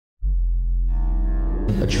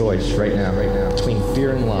a choice right now, between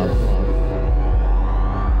fear and love.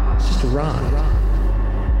 It's just a ride.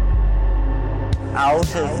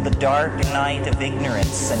 Out of the dark night of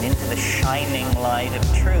ignorance and into the shining light of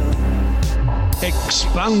truth.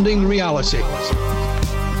 Expanding reality.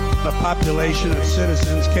 A population of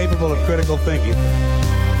citizens capable of critical thinking.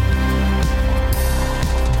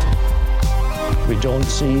 We don't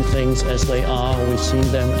see things as they are, we see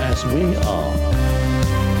them as we are.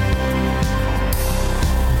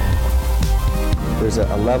 There's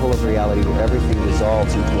a level of reality where everything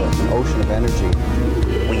dissolves into an ocean of energy.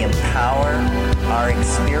 We empower our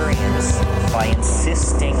experience by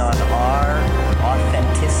insisting on our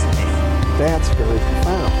authenticity. That's very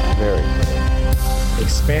profound. Very.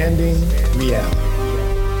 Expanding reality.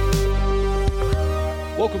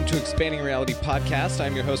 Welcome to Expanding Reality Podcast.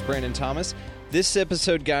 I'm your host, Brandon Thomas. This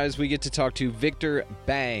episode, guys, we get to talk to Vikter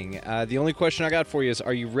Bang. The only question I got for you is,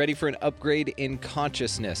 are you ready for an upgrade in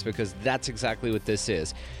consciousness? Because that's exactly what this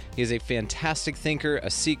is. He is a fantastic thinker, a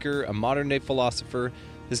seeker, a modern-day philosopher.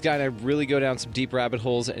 This guy and I really go down some deep rabbit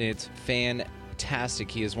holes, and it's fantastic.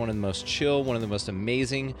 He is one of the most chill, one of the most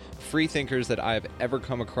amazing free thinkers that I have ever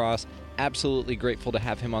come across. Absolutely grateful to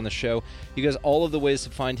have him on the show. You guys, all of the ways to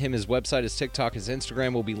find him, his website, his TikTok, his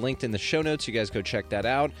Instagram will be linked in the show notes. You guys go check that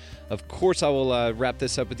out. Of course, I will wrap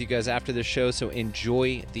this up with you guys after the show, so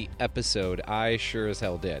enjoy the episode. I sure as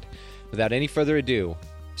hell did. Without any further ado,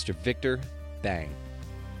 Mr. Vikter Bang.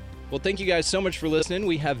 Well, thank you guys so much for listening.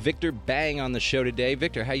 We have Vikter Bang on the show today.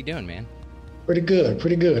 Vikter, how you doing, man? Pretty good.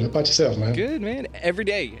 How about yourself, man? Good, man. Every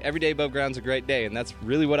day above ground's a great day, and that's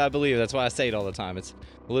really what I believe. That's why I say it all the time. It's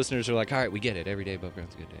the listeners are like, all right, we get it. Every day above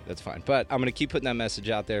ground's a good day. That's fine. But I'm going to keep putting that message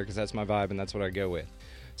out there because that's my vibe, and that's what I go with.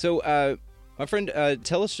 So, my friend,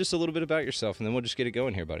 tell us just a little bit about yourself, and then we'll just get it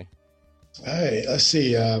going here, buddy. All right, let's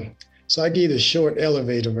see. So I gave the short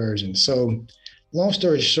elevator version. So long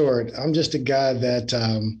story short, I'm just a guy that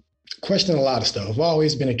question a lot of stuff. I've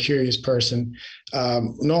always been a curious person.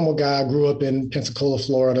 Normal guy, grew up in Pensacola,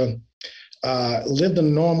 Florida. Lived a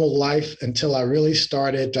normal life until I really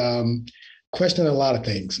started questioning a lot of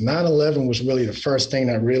things. 9/11 was really the first thing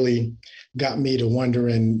that really got me to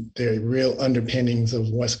wondering the real underpinnings of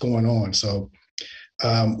what's going on. So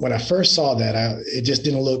when I first saw that, it just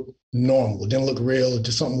didn't look normal. It didn't look real. It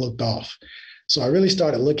just something looked off. So I really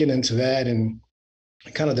started looking into that and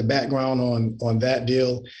kind of the background on that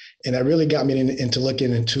deal. And that really got me into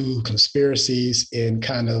looking into conspiracies and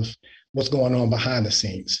kind of what's going on behind the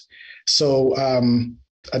scenes. So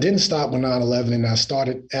I didn't stop with 9/11, and I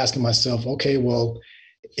started asking myself, okay, well,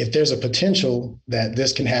 if there's a potential that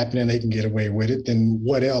this can happen and they can get away with it, then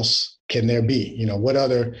what else can there be? You know, what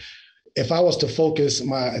other, if I was to focus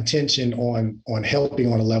my attention on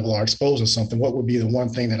helping on a level or exposing something, what would be the one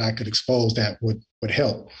thing that I could expose that would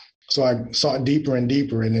help? So I sought deeper and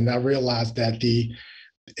deeper, and then I realized that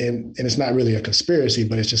and it's not really a conspiracy,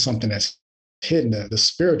 but it's just something that's hidden. The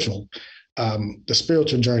spiritual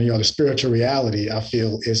journey or the spiritual reality, I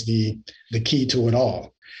feel, is the key to it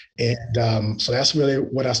all. And so that's really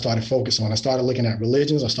what I started focusing on. I started looking at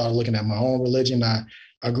religions. I started looking at my own religion.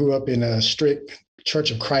 I grew up in a strict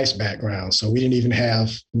Church of Christ background, so we didn't even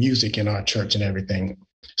have music in our church and everything.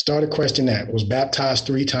 Started questioning that. Was baptized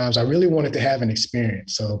 3 times. I really wanted to have an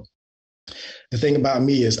experience. So the thing about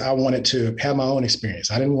me is I wanted to have my own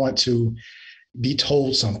experience. I didn't want to be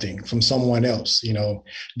told something from someone else, you know,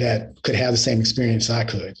 that could have the same experience I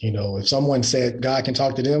could. You know, if someone said God can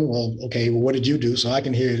talk to them, well, okay, well, what did you do? So I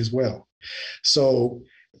can hear it as well. So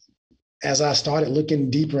as I started looking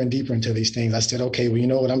deeper and deeper into these things, I said, okay, well, you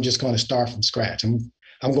know what? I'm just going to start from scratch. I'm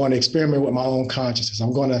going to experiment with my own consciousness.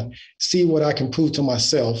 I'm going to see what I can prove to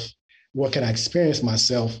myself. What can I experience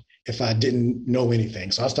myself if I didn't know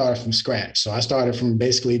anything? So I started from scratch. So I started from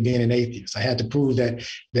basically being an atheist. I had to prove that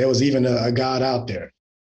there was even a God out there.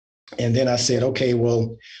 And then I said, okay,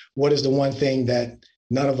 well, what is the one thing that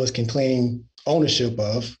none of us can claim ownership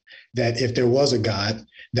of, that if there was a God,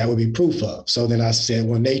 that would be proof of? So then I said,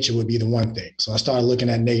 well, nature would be the one thing. So I started looking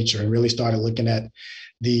at nature and really started looking at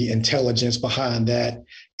the intelligence behind that.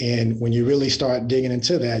 And when you really start digging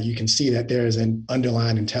into that, you can see that there is an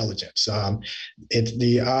underlying intelligence.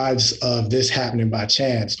 The odds of this happening by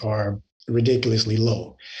chance are ridiculously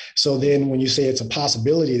low. So then when you say it's a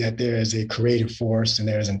possibility that there is a creative force and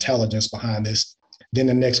there is intelligence behind this, then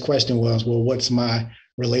the next question was, well, what's my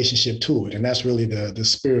relationship to it? And that's really the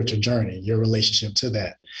spiritual journey, your relationship to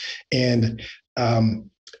that. And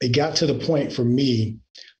it got to the point for me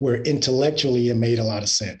where intellectually it made a lot of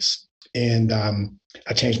sense. And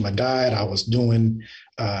I changed my diet. I was doing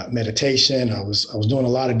meditation. I was doing a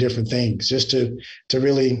lot of different things just to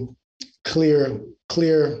really clear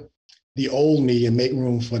the old me and make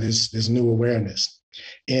room for this new awareness.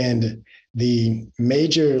 And the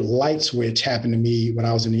major light switch happened to me when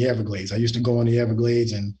I was in the Everglades. I used to go in the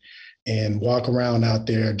Everglades and walk around out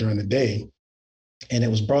there during the day, and it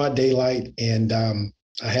was broad daylight, and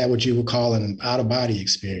I had what you would call an out-of-body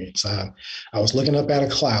experience. I was looking up at a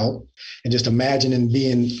cloud and just imagining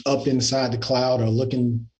being up inside the cloud or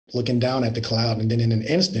looking down at the cloud, and then in an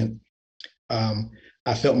instant,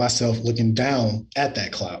 I felt myself looking down at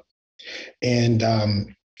that cloud. And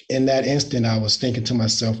in that instant, I was thinking to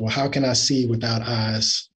myself, well, how can I see without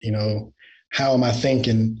eyes? How am I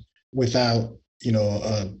thinking without,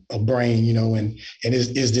 a brain, and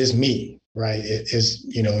is this me, right? Is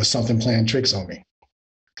something playing tricks on me?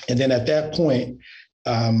 And then at that point,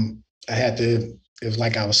 it was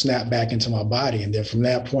like I was snapped back into my body. And then from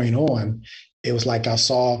that point on, it was like I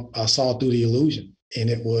saw through the illusion. And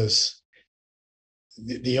it was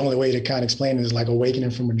the only way to kind of explain it is like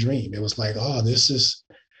awakening from a dream. It was like, oh, this is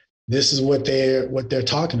what they're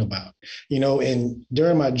talking about, and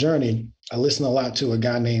during my journey, I listened a lot to a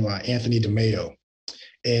guy named Anthony DeMeo,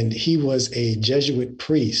 and he was a Jesuit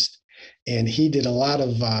priest, and he did a lot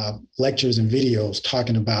of lectures and videos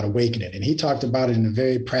talking about awakening. And he talked about it in a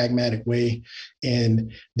very pragmatic way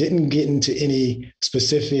and didn't get into any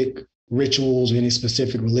specific rituals or any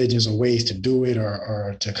specific religions or ways to do it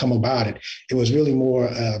or to come about it. It was really more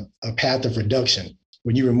a path of reduction.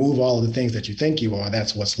 When you remove all of the things that you think you are,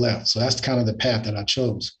 that's what's left. So that's kind of the path that I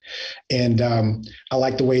chose. And I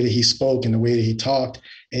like the way that he spoke and the way that he talked.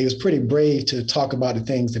 And he was pretty brave to talk about the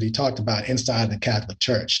things that he talked about inside the Catholic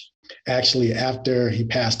Church. Actually, after he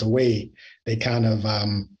passed away, they kind of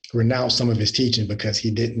renounced some of his teaching because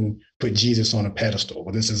he didn't put Jesus on a pedestal.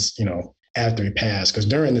 Well, this is, after he passed, because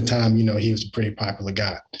during the time, he was a pretty popular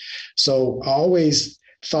guy. So I always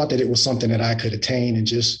thought that it was something that I could attain, and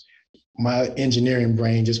just my engineering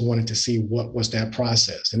brain just wanted to see what was that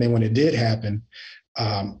process. And then when it did happen,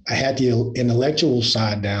 I had the intellectual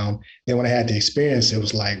side down. Then when I had the experience, it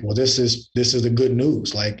was like, well, this is the good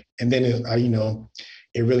news. And then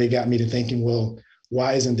it really got me to thinking, well,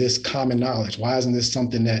 why isn't this common knowledge? Why isn't this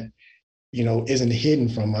something that isn't hidden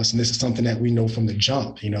from us? And this is something that we know from the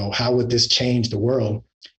jump. How would this change the world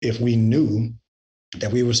if we knew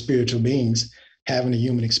that we were spiritual beings having a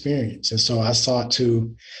human experience? And so I sought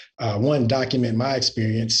to, one, document my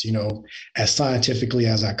experience, as scientifically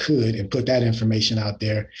as I could, and put that information out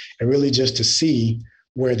there, and really just to see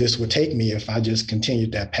where this would take me if I just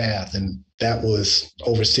continued that path. And that was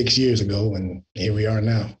over 6 years ago, and here we are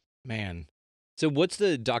now. Man. So what's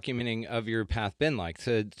the documenting of your path been like?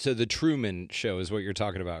 So the Truman Show is what you're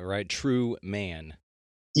talking about, right? True Man.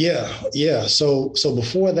 Yeah. So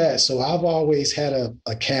before that, I've always had a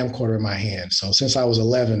camcorder in my hand. So since I was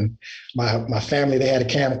 11, my family, they had a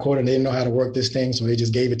camcorder and they didn't know how to work this thing. So they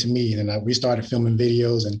just gave it to me. And then we started filming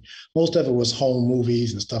videos, and most of it was home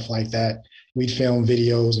movies and stuff like that. We'd film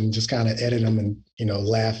videos and just kind of edit them and,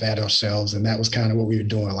 laugh at ourselves. And that was kind of what we were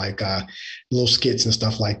doing, like little skits and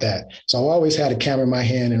stuff like that. So I've always had a camera in my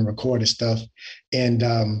hand and recorded stuff. And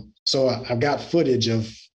so I've got footage of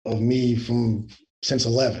me since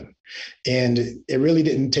 11. And it really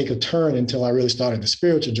didn't take a turn until I really started the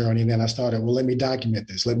spiritual journey. And then I started, well, let me document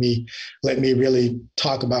this. Let me really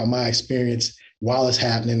talk about my experience while it's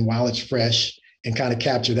happening, while it's fresh, and kind of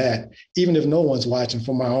capture that, even if no one's watching,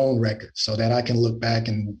 for my own record, so that I can look back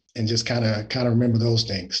and just kind of remember those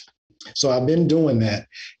things. So I've been doing that.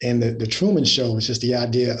 And the Truman Show is just the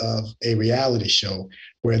idea of a reality show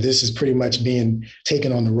where this is pretty much being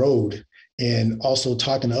taken on the road, and also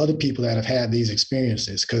talking to other people that have had these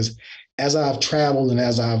experiences. Because as I've traveled and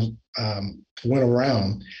as I've went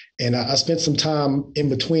around, and I spent some time in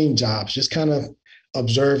between jobs, just kind of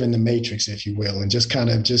observing the matrix, if you will, and just kind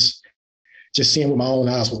of just seeing with my own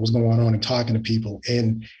eyes what was going on and talking to people.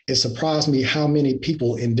 And it surprised me how many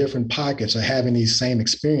people in different pockets are having these same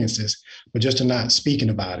experiences, but just are not speaking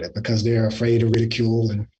about it because they're afraid of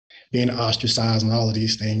ridicule and being ostracized and all of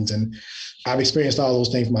these things. And I've experienced all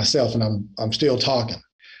those things myself, and I'm still talking.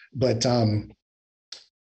 But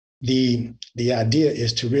the idea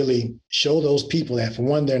is to really show those people that, for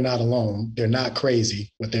one, they're not alone, they're not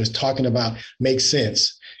crazy. What they're talking about makes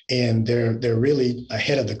sense, and they're really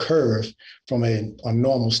ahead of the curve from a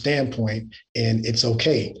normal standpoint, and it's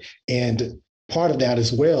okay. And part of that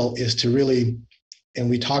as well is to really, and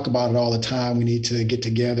we talk about it all the time, we need to get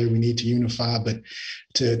together, we need to unify, but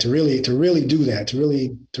to really do that, to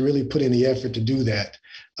really put in the effort to do that,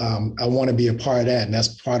 I want to be a part of that. And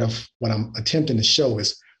that's part of what I'm attempting to show,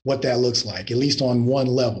 is what that looks like, at least on one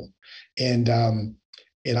level. And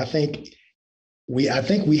I think I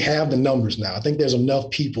think we have the numbers now. I think there's enough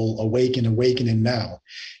people awakening now.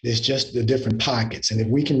 It's just the different pockets. And if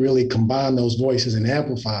we can really combine those voices and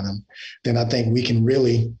amplify them, then I think we can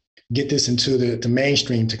really get this into the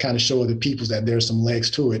mainstream to kind of show other peoples that there's some legs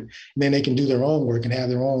to it. And then they can do their own work and have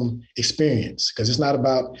their own experience. Because it's not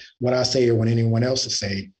about what I say or what anyone else is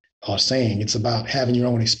saying. It's about having your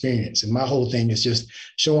own experience. And my whole thing is just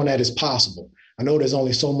showing that it's possible. I know there's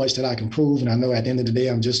only so much that I can prove, and I know at the end of the day,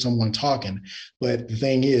 I'm just someone talking. But the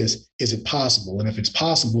thing is it possible? And if it's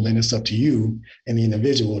possible, then it's up to you and the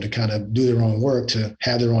individual to kind of do their own work, to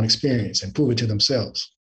have their own experience and prove it to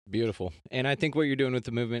themselves. Beautiful. And I think what you're doing with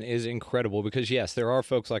the movement is incredible because, yes, there are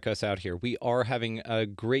folks like us out here. We are having a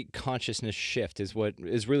great consciousness shift is what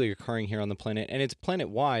is really occurring here on the planet. And it's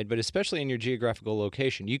planet-wide, but especially in your geographical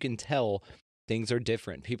location, you can tell things are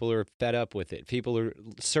different. People are fed up with it. People are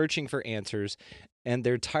searching for answers, and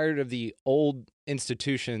they're tired of the old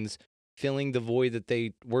institutions filling the void that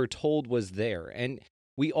they were told was there. And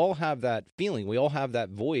we all have that feeling. We all have that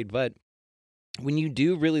void. But when you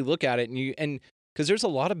do really look at it, and because there's a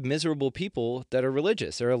lot of miserable people that are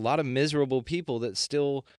religious. There are a lot of miserable people that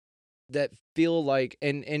feel like,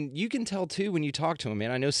 and you can tell too when you talk to them,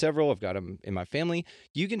 man. I know several, I've got them in my family.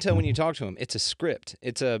 You can tell when you talk to them, it's a script.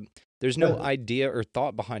 There's no idea or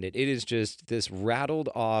thought behind it. It is just this rattled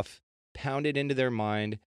off, pounded into their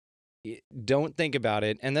mind. Don't think about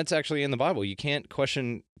it. And that's actually in the Bible. You can't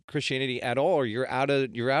question Christianity at all, or you're out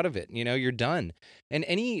of it. You're done. And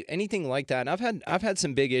anything like that. And I've had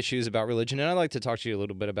some big issues about religion, and I'd like to talk to you a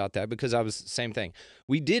little bit about that because I was same thing.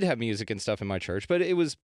 We did have music and stuff in my church, but it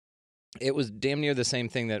was damn near the same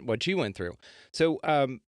thing that what you went through. So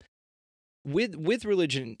with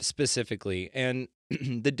religion specifically, and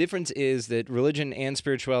the difference is that religion and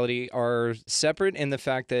spirituality are separate in the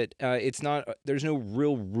fact that there's no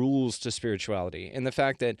real rules to spirituality, and the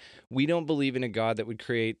fact that we don't believe in a God that would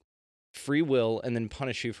create free will and then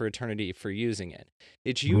punish you for eternity for using it.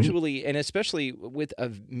 It's usually, and especially with a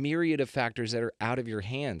myriad of factors that are out of your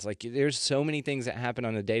hands. Like there's so many things that happen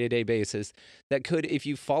on a day-to-day basis that could, if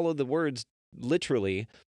you follow the words literally,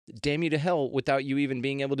 damn you to hell without you even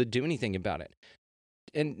being able to do anything about it.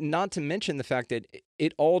 And not to mention the fact that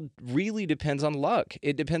it all really depends on luck.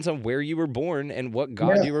 It depends on where you were born and what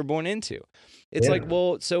God you were born into. It's like,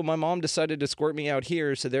 well, so my mom decided to squirt me out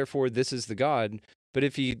here, so therefore this is the God. But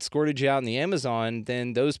if he squirted you out in the Amazon,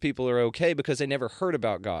 then those people are okay because they never heard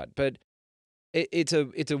about God. But it's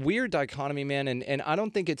a weird dichotomy, man, and I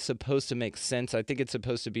don't think it's supposed to make sense. I think it's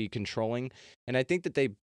supposed to be controlling. And I think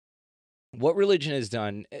that what religion has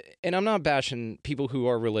done, and I'm not bashing people who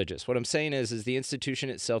are religious. What I'm saying is the institution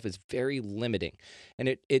itself is very limiting, and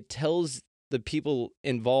it tells the people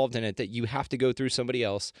involved in it that you have to go through somebody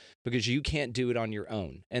else because you can't do it on your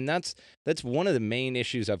own. And that's one of the main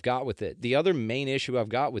issues I've got with it. The other main issue I've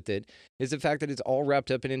got with it is the fact that it's all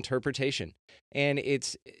wrapped up in interpretation. And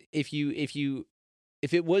it's if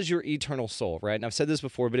it was your eternal soul, right? And I've said this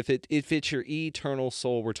before, but if it's your eternal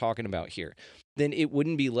soul we're talking about here, then it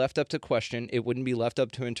wouldn't be left up to question. It wouldn't be left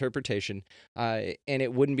up to interpretation, and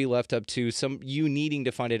it wouldn't be left up to you needing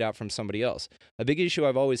to find it out from somebody else. A big issue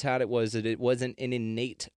I've always had was that it wasn't an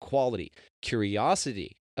innate quality.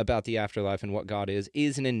 Curiosity about the afterlife and what God is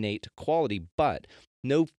an innate quality, but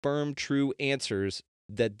no firm, true answers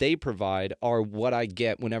that they provide are what I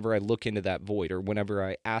get whenever I look into that void or whenever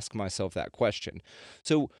I ask myself that question.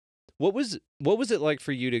 So what was it like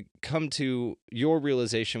for you to come to your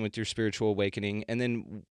realization with your spiritual awakening? And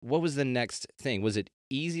then what was the next thing? Was it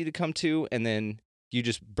easy to come to, and then you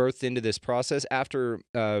just birthed into this process after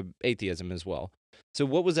atheism as well? So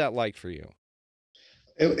what was that like for you?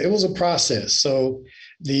 It was a process. So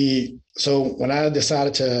when I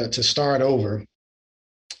decided to start over,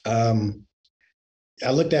 I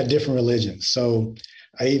looked at different religions. So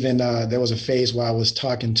I even, there was a phase where I was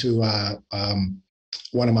talking to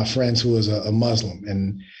one of my friends who was a Muslim,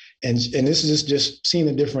 and this is just seeing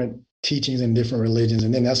the different teachings in different religions.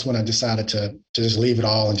 And then that's when I decided to just leave it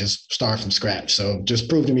all and just start from scratch. So just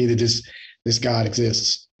prove to me that this God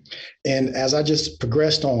exists. And as I just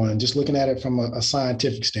progressed on, just looking at it from a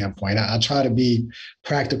scientific standpoint, I try to be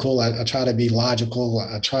practical. I try to be logical.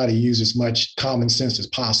 I try to use as much common sense as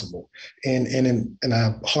possible, and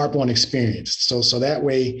I harp on experience. So that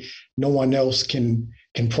way, no one else can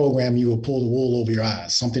program you or pull the wool over your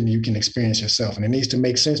eyes. Something you can experience yourself, and it needs to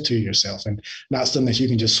make sense to yourself, and not something that you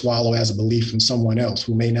can just swallow as a belief from someone else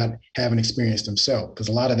who may not have an experience themselves. Because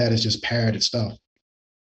a lot of that is just parroted stuff.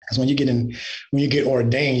 Because when you get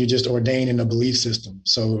ordained, you're just ordained in a belief system.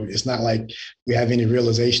 So it's not like you have any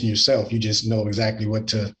realization yourself. You just know exactly what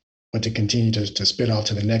to continue to spit off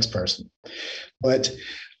to the next person. But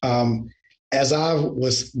as I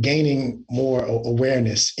was gaining more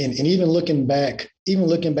awareness and even looking back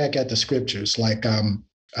at the scriptures, like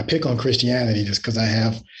I pick on Christianity just because I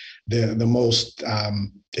have the most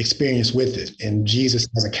experience with it, and Jesus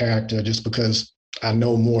as a character, just because I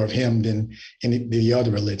know more of him than in the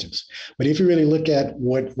other religions. But if you really look at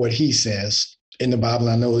what he says in the Bible,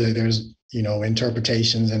 I know that there's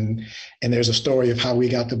interpretations and there's a story of how we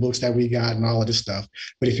got the books that we got and all of this stuff.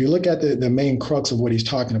 But if you look at the main crux of what he's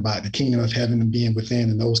talking about, the kingdom of heaven and being within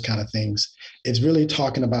and those kind of things, it's really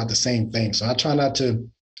talking about the same thing. So I try not to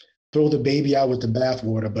throw the baby out with the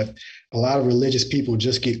bathwater, but a lot of religious people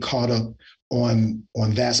just get caught up on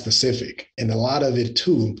that specific. And a lot of it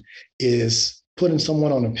too is putting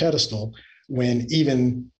someone on a pedestal when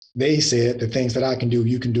even they said the things that I can do,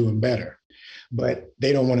 you can do them better. But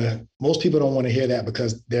most people don't want to hear that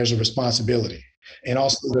because there's a responsibility. And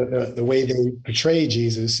also the way they portray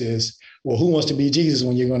Jesus is, well, who wants to be Jesus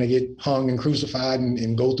when you're going to get hung and crucified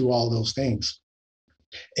and go through all those things?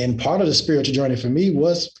 And part of the spiritual journey for me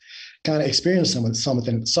was kind of experiencing some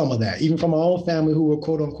of that, even from my own family who were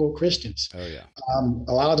quote unquote Christians. Oh yeah.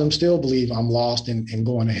 A lot of them still believe I'm lost and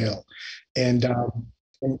going to hell. And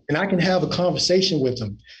I can have a conversation with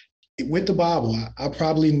them with the Bible. I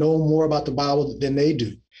probably know more about the Bible than they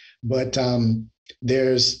do, but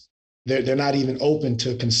they're not even open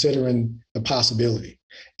to considering the possibility,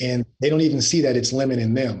 and they don't even see that it's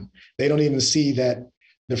limiting them. They don't even see that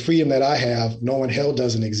the freedom that I have, knowing hell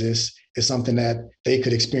doesn't exist, is something that they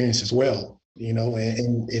could experience as well.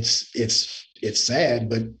 And it's sad,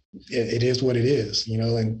 but it is what it is.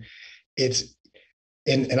 And it's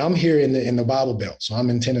and I'm here in the Bible Belt, so I'm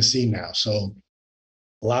in Tennessee now, so.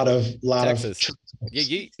 A lot Texas. of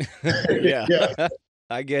Yeah. Yeah.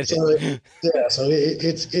 I get so it. so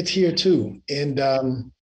it's here too, and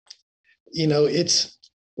we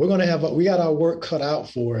got our work cut out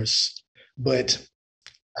for us, but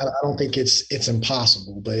I don't think it's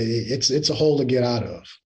impossible, but it's a hole to get out of.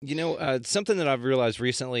 Something that I've realized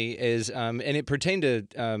recently is, and it pertained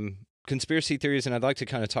to conspiracy theories, and I'd like to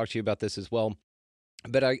kind of talk to you about this as well.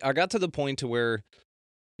 But I got to the point to where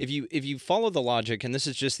if you follow the logic, and this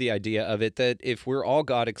is just the idea of it, that if we're all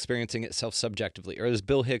God experiencing it self-subjectively, or as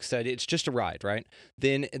Bill Hicks said, it's just a ride, right?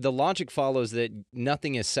 Then the logic follows that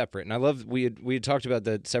nothing is separate. And I love we had talked about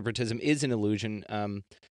that separatism is an illusion.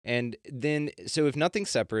 And then so if nothing's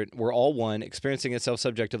separate, we're all one, experiencing it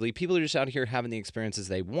self-subjectively. People are just out here having the experiences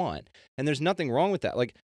they want, and there's nothing wrong with that.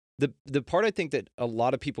 Like the part I think that a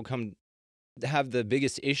lot of people have the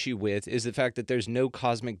biggest issue with is the fact that there's no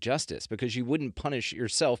cosmic justice, because you wouldn't punish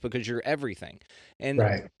yourself because you're everything. And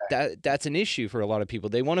Right. that's an issue for a lot of people.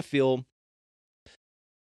 They want to feel,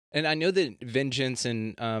 and I know that vengeance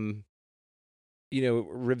and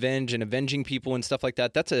revenge and avenging people and stuff like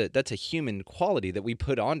that, that's a human quality that we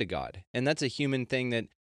put onto God. And that's a human thing that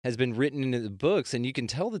has been written into the books, and you can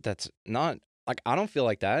tell that that's not, like, I don't feel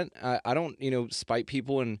like that. I don't, spite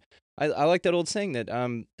people, and I like that old saying that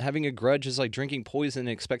having a grudge is like drinking poison and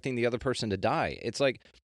expecting the other person to die. It's like,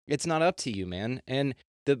 it's not up to you, man. And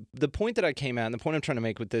the point that I came at, and the point I'm trying to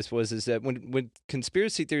make with this is that when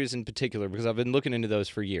conspiracy theories in particular, because I've been looking into those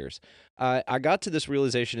for years, I got to this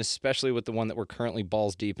realization, especially with the one that we're currently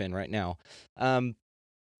balls deep in right now,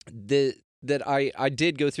 that I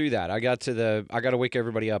did go through that. I got to wake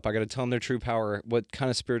everybody up. I got to tell them their true power, what kind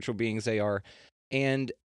of spiritual beings they are.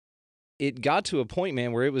 And it got to a point,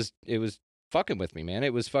 man, where it was fucking with me, man.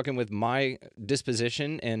 It was fucking with my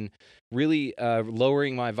disposition and really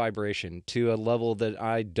lowering my vibration to a level that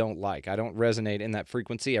I don't like. I don't resonate in that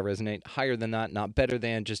frequency. I resonate higher than that, not better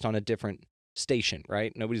than, just on a different station,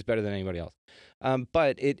 right? Nobody's better than anybody else.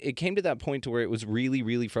 But it came to that point to where it was really,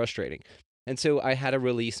 really frustrating. And so I had a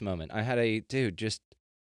release moment. I had dude, just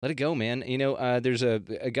let it go, man. There's a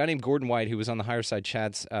guy named Gordon White who was on the Higher Side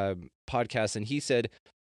Chats podcast, and he said,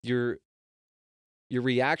 your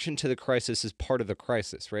reaction to the crisis is part of the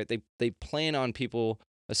crisis, right? They plan on people,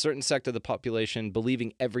 a certain sect of the population,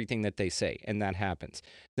 believing everything that they say, and that happens.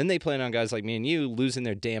 Then they plan on guys like me and you losing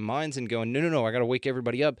their damn minds and going, no, I got to wake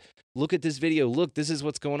everybody up. Look at this video. Look, this is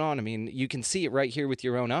what's going on. I mean, you can see it right here with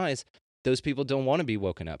your own eyes. Those people don't want to be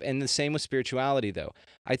woken up. And the same with spirituality, though.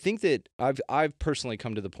 I think that I've personally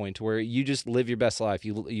come to the point to where you just live your best life.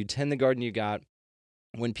 You tend the garden you got.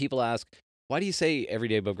 When people ask, why do you say every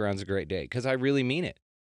day above ground is a great day? Because I really mean it.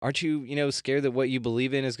 Aren't you, scared that what you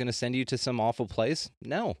believe in is going to send you to some awful place?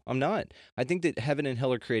 No, I'm not. I think that heaven and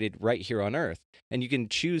hell are created right here on earth, and you can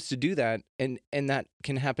choose to do that, and that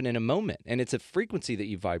can happen in a moment, and it's a frequency that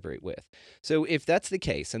you vibrate with. So if that's the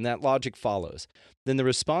case, and that logic follows, then the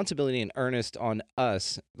responsibility and earnest on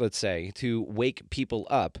us, let's say, to wake people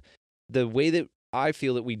up, the way that I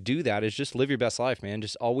feel that we do that is just live your best life, man.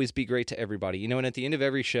 Just always be great to everybody, you know. And at the end of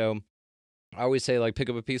every show, I always say, like, pick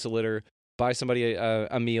up a piece of litter, buy somebody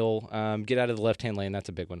a meal, get out of the left-hand lane. That's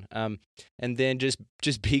a big one. And then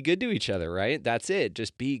just be good to each other, right? That's it.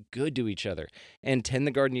 Just be good to each other and tend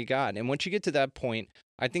the garden you got. And once you get to that point,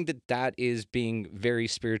 I think that is being very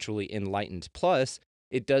spiritually enlightened. Plus,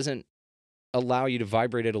 it doesn't allow you to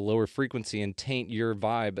vibrate at a lower frequency and taint your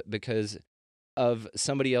vibe because of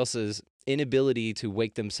somebody else's inability to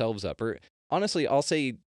wake themselves up. Or honestly, I'll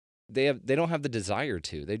say they don't have the desire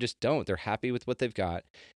to. They just don't. They're happy with what they've got.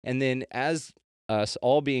 And then as us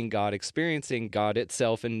all being God, experiencing God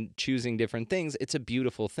itself and choosing different things, it's a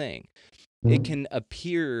beautiful thing. Mm-hmm. It can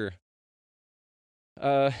appear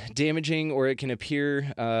damaging, or it can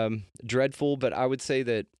appear dreadful, but I would say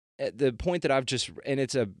that at the point that and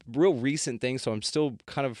it's a real recent thing, so I'm still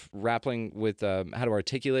kind of grappling with how to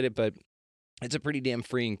articulate it, but it's a pretty damn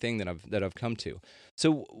freeing thing that I've come to.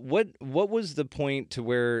 So what was the point to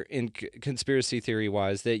where, in conspiracy theory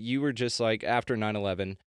wise, that you were just like, after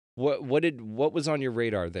 9/11, what was on your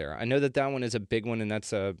radar there? I know that one is a big one, and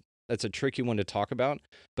that's a tricky one to talk about,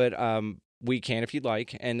 but we can if you'd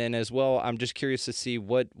like. And then as well, I'm just curious to see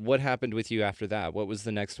what happened with you after that. What was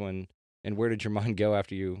the next one, and where did your mind go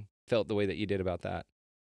after you felt the way that you did about that?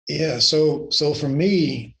 Yeah. So for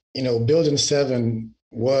me, Building 7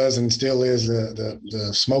 was and still is the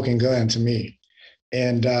smoking gun to me.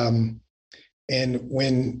 And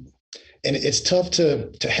it's tough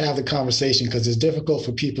to have the conversation because it's difficult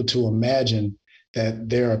for people to imagine that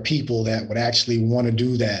there are people that would actually want to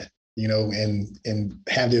do that, and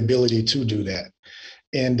have the ability to do that.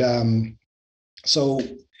 And so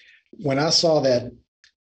when I saw that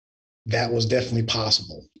was definitely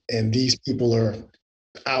possible, and these people are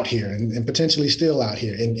out here and potentially still out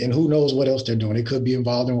here, and who knows what else they're doing. They could be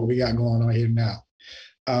involved in what we got going on here now.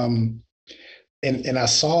 And I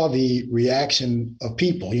saw the reaction of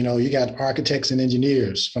people. You got architects and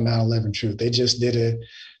engineers from 9/11 Truth. They just did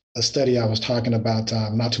a study I was talking about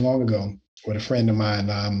not too long ago with a friend of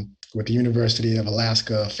mine with the University of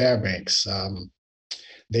Alaska Fairbanks.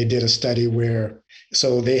 They did a study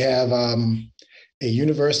so they have a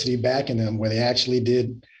university backing them where they actually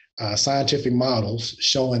did scientific models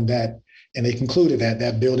showing that, and they concluded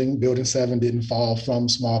that building 7 didn't fall from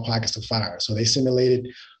small pockets of fire. So they simulated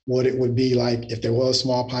what it would be like if there was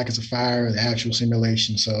small pockets of fire in the actual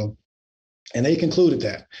simulation. So, and they concluded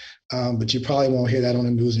that, but you probably won't hear that on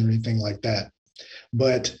the news or anything like that.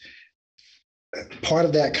 But part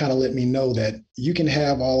of that kind of let me know that you can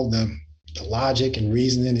have all the logic and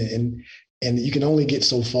reasoning, and you can only get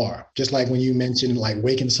so far. Just like when you mentioned like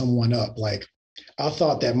waking someone up, like I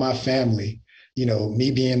thought that my family,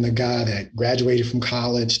 me being the guy that graduated from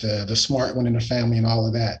college, the smart one in the family and all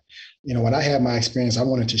of that, when I had my experience, I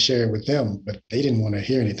wanted to share it with them, but they didn't want to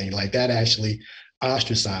hear anything. Like that actually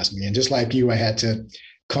ostracized me. And just like you, I had to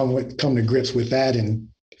come to grips with that. And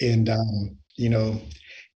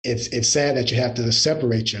it's sad that you have to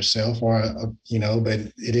separate yourself, but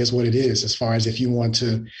it is what it is, as far as if you want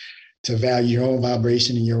to value your own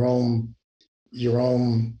vibration and your own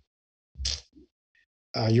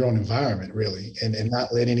environment, really, and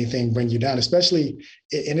not let anything bring you down, especially,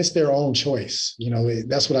 and it's their own choice.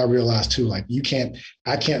 That's what I realized too. Like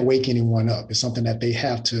I can't wake anyone up. It's something that they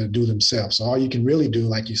have to do themselves. So all you can really do,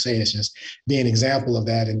 like you say, is just be an example of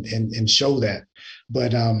that and show that.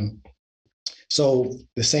 But so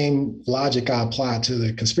the same logic I apply to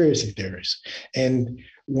the conspiracy theories. And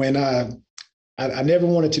when I never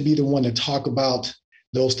wanted to be the one to talk about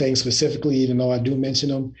those things specifically, even though I do mention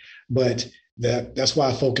them, but that's why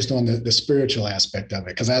I focused on the spiritual aspect of it.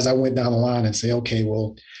 Because as I went down the line and say, okay,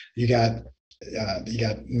 well, you got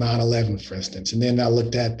 9/11, for instance, and then I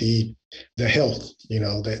looked at the health,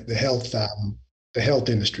 the health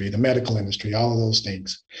industry, the medical industry, all of those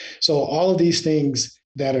things. So all of these things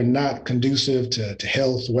that are not conducive to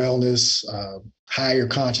health, wellness, higher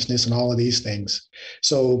consciousness, and all of these things.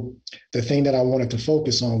 So the thing that I wanted to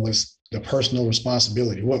focus on was the personal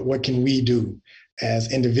responsibility. What can we do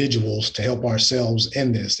as individuals to help ourselves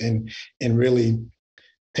in this and really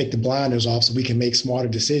take the blinders off so we can make smarter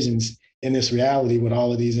decisions in this reality with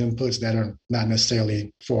all of these inputs that are not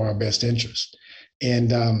necessarily for our best interest.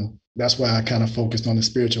 And that's why I kind of focused on the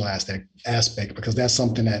spiritual aspect, because that's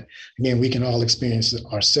something that, again, we can all experience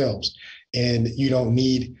ourselves. And you don't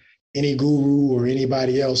need any guru or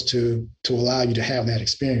anybody else to allow you to have that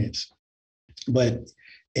experience. But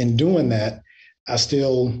in doing that, I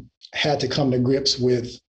still had to come to grips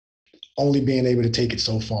with only being able to take it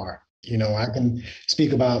so far. I can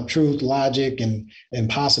speak about truth, logic, and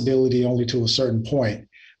possibility only to a certain point,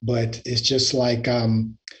 but it's just like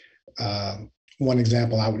one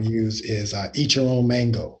example I would use is eat your own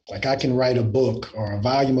mango. Like I can write a book or a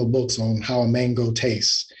volume of books on how a mango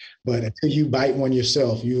tastes, but until you bite one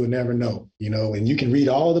yourself, you will never know, and you can read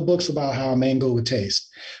all the books about how a mango would taste,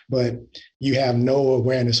 but you have no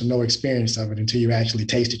awareness or no experience of it until you actually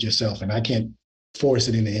taste it yourself. And I can't force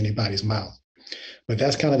it into anybody's mouth. But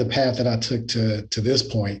that's kind of the path that I took to this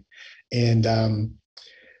point. And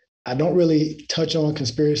I don't really touch on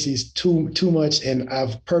conspiracies too much, and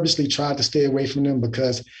I've purposely tried to stay away from them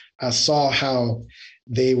because I saw how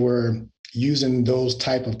they were using those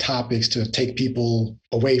type of topics to take people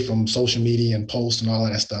away from social media and posts and all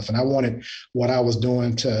of that stuff. And I wanted what I was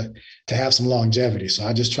doing to have some longevity. So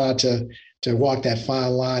I just tried to walk that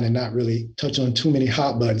fine line and not really touch on too many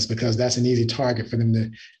hot buttons, because that's an easy target for them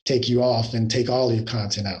to take you off and take all of your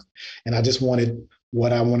content out. And I just wanted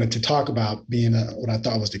what I wanted to talk about being what I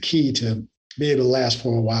thought was the key to be able to last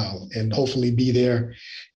for a while and hopefully be there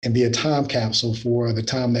and be a time capsule for the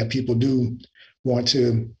time that people do want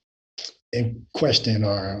to question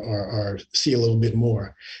or see a little bit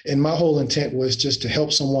more. And my whole intent was just to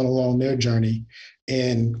help someone along their journey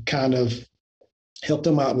and kind of help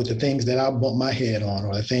them out with the things that I bumped my head on,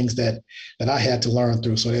 or the things that I had to learn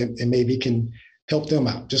through, so that it maybe can help them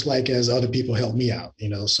out, just like as other people help me out,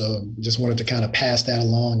 So just wanted to kind of pass that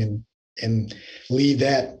along and leave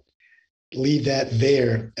that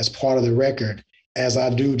there as part of the record, as I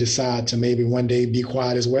do decide to maybe one day be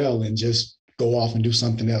quiet as well and just go off and do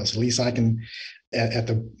something else. At least I can, at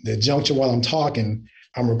the juncture while I'm talking,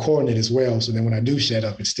 I'm recording it as well. So then when I do shut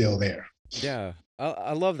up, it's still there. Yeah.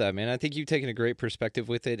 I love that, man. I think you've taken a great perspective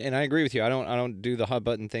with it, and I agree with you. I don't do the hot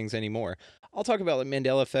button things anymore. I'll talk about the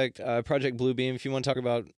Mandela Effect, Project Bluebeam. If you want to talk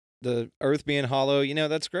about the Earth being hollow,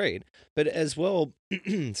 that's great. But as well,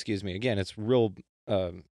 excuse me, again, it's real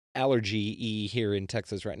allergy-y here in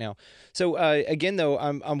Texas right now. So again, though,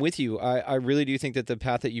 I'm with you. I really do think that the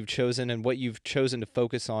path that you've chosen and what you've chosen to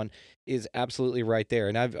focus on is absolutely right there.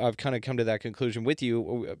 And I've kind of come to that conclusion with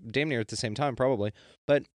you, damn near at the same time, probably.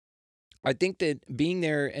 But I think that being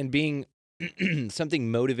there and being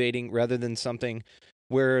something motivating rather than something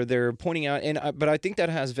where they're pointing out, but I think that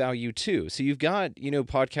has value too. So you've got,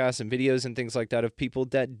 podcasts and videos and things like that of people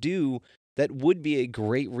that would be a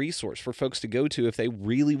great resource for folks to go to if they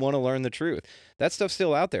really want to learn the truth. That stuff's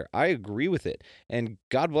still out there. I agree with it. And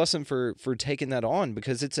God bless them for taking that on,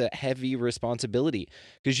 because it's a heavy responsibility,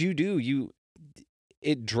 because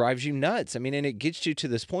it drives you nuts. I mean, and it gets you to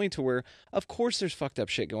this point to where, of course, there's fucked up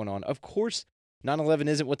shit going on. Of course, 9/11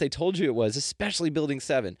 isn't what they told you it was, especially Building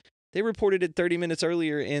 7. They reported it 30 minutes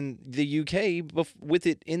earlier in the UK with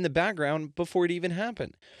it in the background before it even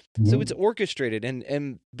happened. Mm-hmm. So it's orchestrated.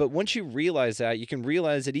 But once you realize that, you can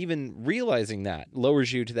realize that even realizing that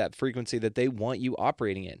lowers you to that frequency that they want you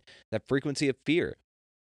operating in, that frequency of fear.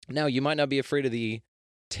 Now, you might not be afraid of the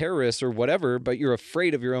terrorists or whatever, but you're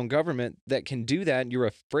afraid of your own government that can do that, and you're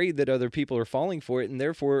afraid that other people are falling for it, and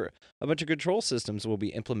therefore a bunch of control systems will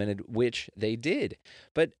be implemented, which they did.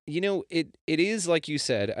 But it is like you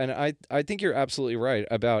said, and I think you're absolutely right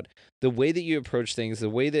about the way that you approach things, the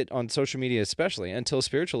way that on social media, especially until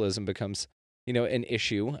spiritualism becomes an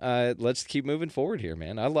issue. Let's keep moving forward here,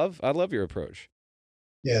 man. I love your approach.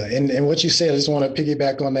 Yeah, and what you said, I just want to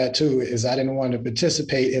piggyback on that too, is I didn't want to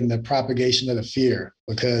participate in the propagation of the fear,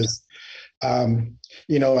 because, I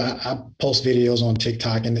post videos on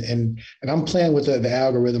TikTok and I'm playing with the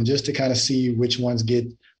algorithm just to kind of see which ones get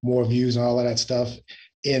more views and all of that stuff.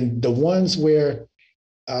 And the ones where,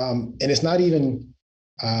 and it's not even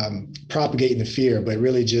propagating the fear, but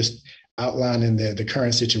really just outlining the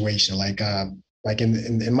current situation, like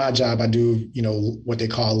in my job, I do, what they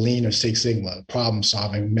call Lean or Six Sigma, problem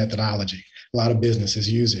solving methodology. A lot of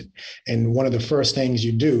businesses use it. And one of the first things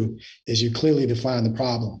you do is you clearly define the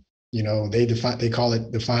problem. They call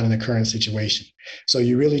it defining the current situation. So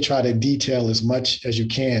you really try to detail as much as you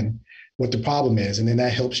can what the problem is, and then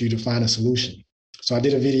that helps you define a solution. So I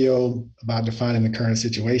did a video about defining the current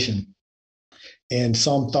situation. And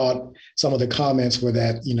some of the comments were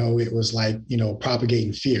that, it was like,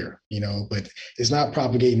 propagating fear, but it's not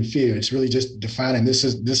propagating fear. It's really just defining this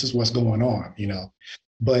is what's going on,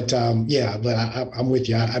 But I'm with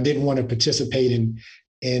you. I didn't want to participate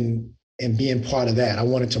in being part of that. I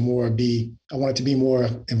wanted to be more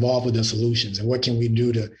involved with the solutions and what can we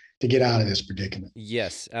do to get out of this predicament.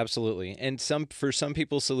 Yes, absolutely. And for some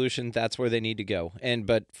people's solution, that's where they need to go.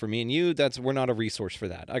 But for me and you, we're not a resource for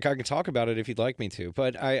that. Like, I can talk about it if you'd like me to,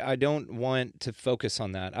 but I don't want to focus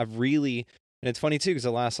on that. I've really And it's funny too, because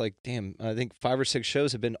the last I think 5 or 6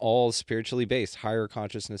 shows have been all spiritually based, higher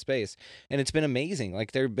consciousness based, and it's been amazing.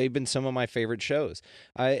 Like they've been some of my favorite shows.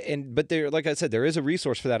 But there, like I said, there is a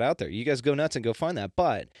resource for that out there. You guys go nuts and go find that.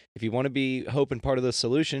 But if you want to be hope and part of the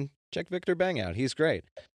solution, check Vikter Bang out. He's great.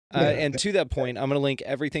 And to that point, I'm going to link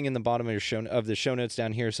everything in the bottom of the show notes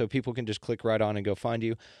down here, so people can just click right on and go find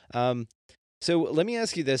you. So let me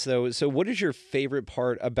ask you this though. So what is your favorite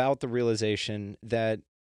part about the realization that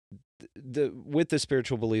with the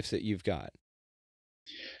spiritual beliefs that you've got?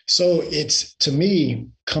 So it's, to me,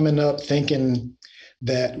 coming up thinking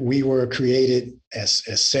that we were created as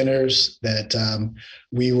sinners, that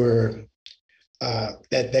we were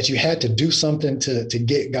that you had to do something to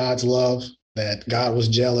get God's love, that God was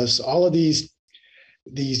jealous. All of these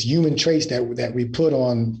human traits that we put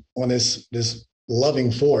on this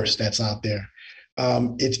loving force that's out there.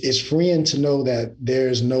 It's freeing to know that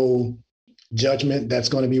there's no judgment that's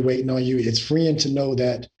going to be waiting on you. It's freeing to know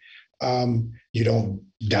that you don't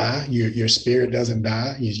die. Your spirit doesn't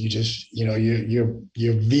die. You just, your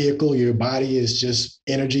vehicle, your body is just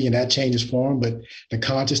energy, and that changes form. But the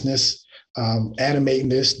consciousness animating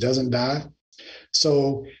this doesn't die.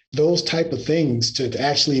 So those type of things, to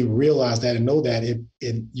actually realize that and know that,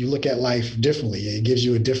 you look at life differently. It gives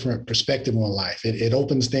you a different perspective on life. It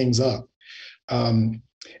opens things up.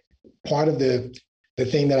 Part of the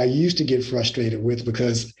thing that I used to get frustrated with,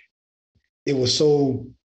 because it was so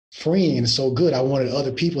freeing and so good, I wanted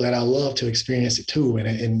other people that I love to experience it too, and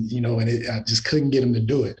I just couldn't get them to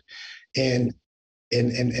do it, and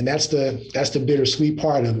that's the bittersweet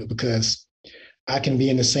part of it, because I can be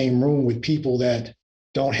in the same room with people that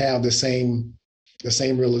don't have the same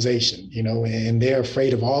realization, and they're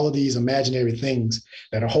afraid of all of these imaginary things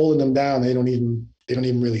that are holding them down. They don't even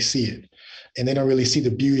really see it. And they don't really see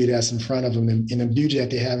the beauty that's in front of them, and the beauty that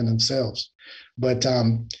they have in themselves. But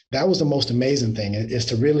that was the most amazing thing, is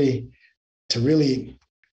to really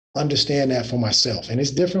understand that for myself. And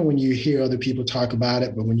it's different when you hear other people talk about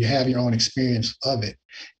it, but when you have your own experience of it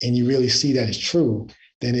and you really see that it's true,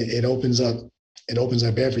 then it opens up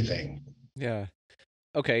everything. Yeah.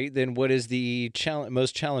 Okay, then what is the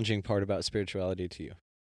most challenging part about spirituality to you?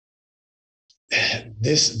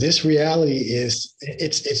 This reality is,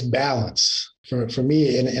 it's balance for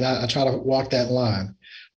me, and I try to walk that line,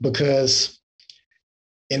 because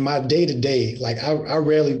in my day-to-day, like I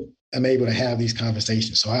rarely am able to have these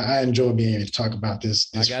conversations. So I enjoy being able to talk about this.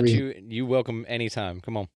 I got you. You welcome anytime.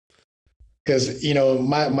 Come on. Because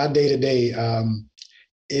my day-to-day,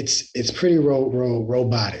 it's pretty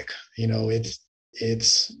robotic.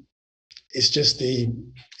 It's just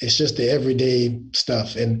the everyday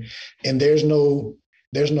stuff, and there's no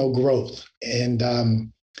growth.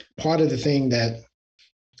 And part of the thing that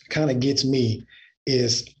kind of gets me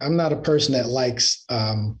is, I'm not a person that likes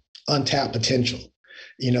untapped potential.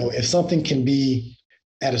 If something can be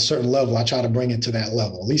at a certain level, I try to bring it to that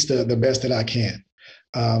level, at least the best that I can.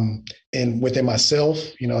 And within myself,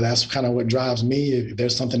 that's kind of what drives me. If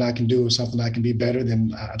there's something I can do or something I can be better,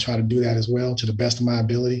 then I try to do that as well, to the best of my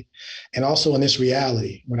ability. And also in this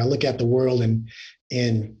reality, when I look at the world, and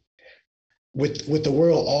with the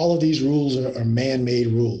world, all of these rules are man-made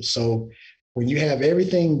rules. So when you have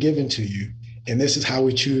everything given to you, and this is how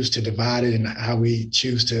we choose to divide it and how we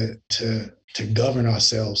choose to govern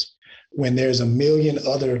ourselves, when there's a million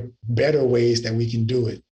other better ways that we can do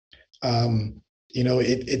it.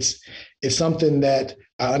 It's something that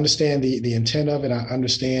I understand the intent of it. I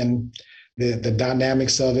understand the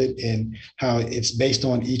dynamics of it, and how it's based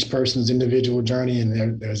on each person's individual journey,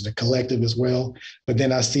 and there's the collective as well. But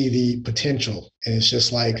then I see the potential, and it's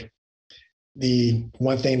just like, the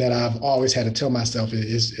one thing that I've always had to tell myself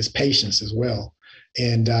is patience as well.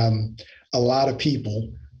 And a lot of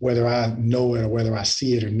people, whether I know it or whether I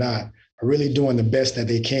see it or not, are really doing the best that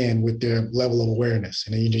they can with their level of awareness.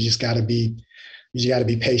 And you just got to be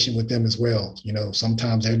patient with them as well.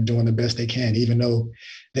 Sometimes they're doing the best they can, even though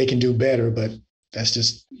they can do better, but that's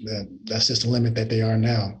just the limit that they are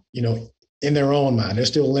now. In their own mind, they're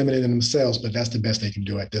still limited in themselves, but that's the best they can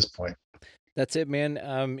do at this point. That's it, man.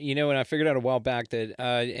 And I figured out a while back that,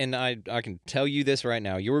 and I can tell you this right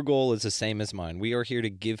now, your goal is the same as mine. We are here to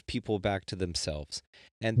give people back to themselves.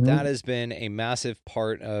 And that has been a massive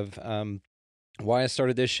part of why I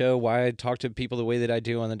started this show, why I talk to people the way that I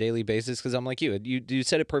do on a daily basis, because I'm like you. You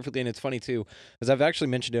said it perfectly, and it's funny too, because I've actually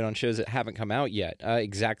mentioned it on shows that haven't come out yet,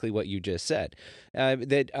 exactly what you just said.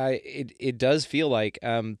 It does feel like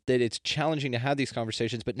that it's challenging to have these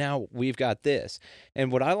conversations, but now we've got this.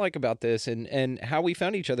 And what I like about this and how we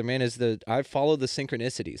found each other, man, is that I follow the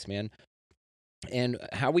synchronicities, man. And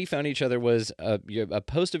how we found each other was a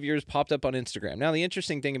post of yours popped up on Instagram. Now, the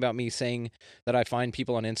interesting thing about me saying that I find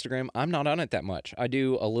people on Instagram, I'm not on it that much. I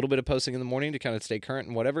do a little bit of posting in the morning to kind of stay current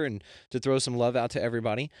and whatever, and to throw some love out to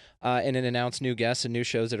everybody, and then announce new guests and new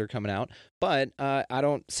shows that are coming out. But I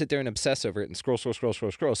don't sit there and obsess over it and scroll.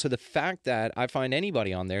 So the fact that I find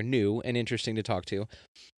anybody on there new and interesting to talk to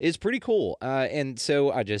is pretty cool. And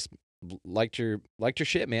so I just liked your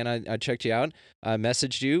shit, man. I checked you out, I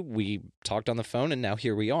messaged you, we talked on the phone, and now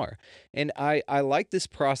here we are. And I like this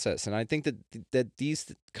process, and I think that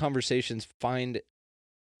these conversations find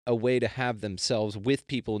a way to have themselves with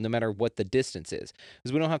people no matter what the distance is,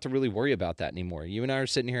 because we don't have to really worry about that anymore. You and I are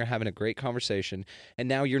sitting here having a great conversation, and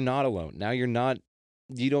now you're not alone. Now you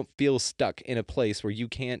don't feel stuck in a place where you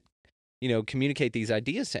can't communicate these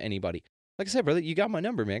ideas to anybody. Like I said, brother, you got my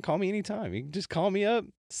number, man. Call me anytime. You can just call me up,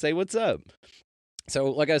 say what's up. So,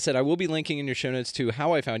 like I said, I will be linking in your show notes to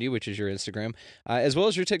how I found you, which is your Instagram, as well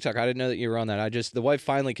as your TikTok. I didn't know that you were on that. The wife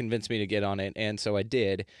finally convinced me to get on it, and so I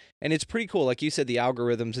did. And it's pretty cool. Like you said, the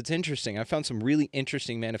algorithms, it's interesting. I found some really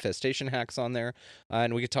interesting manifestation hacks on there,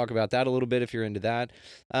 and we could talk about that a little bit if you're into that.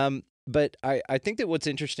 But I think that what's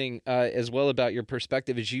interesting as well about your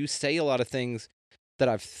perspective is you say a lot of things that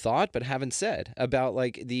I've thought but haven't said about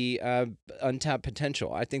like the untapped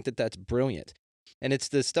potential. I think that that's brilliant. And it's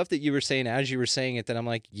the stuff that you were saying as you were saying it that I'm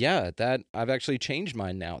like, yeah, that I've actually changed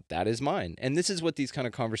mine now. That is mine. And this is what these kind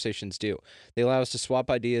of conversations do. They allow us to swap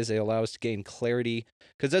ideas. They allow us to gain clarity,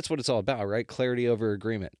 because that's what it's all about, right? Clarity over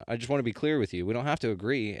agreement. I just want to be clear with you. We don't have to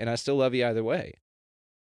agree, and I still love you either way.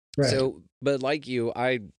 Right. So, but like you,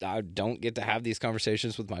 I don't get to have these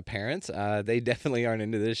conversations with my parents. They definitely aren't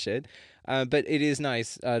into this shit. But it is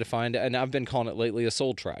nice to find, and I've been calling it lately a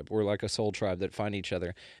soul tribe. We're like a soul tribe that find each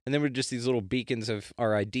other. And then we're just these little beacons of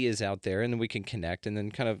our ideas out there, and then we can connect and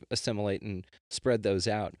then kind of assimilate and spread those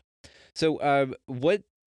out. So what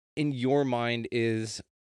in your mind is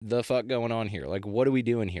the fuck going on here? Like, what are we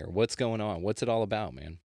doing here? What's going on? What's it all about,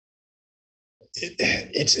 man?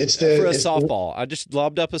 It's for a softball. I just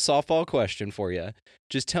lobbed up a softball question for you.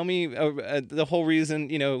 Just tell me the whole reason,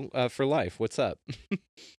 for life. What's up?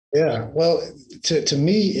 Yeah. Well, to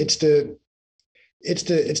me, it's the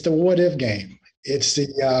what if game. It's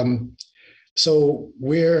the so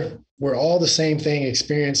we're all the same thing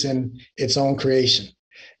experiencing its own creation,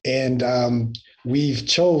 and we've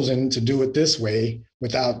chosen to do it this way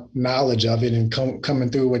without knowledge of it and coming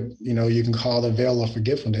through what you can call the veil of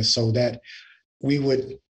forgetfulness, so that we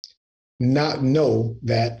would not know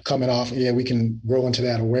that coming off. Yeah, we can grow into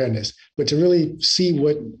that awareness, but to really see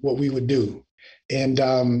what we would do. And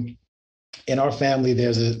in our family,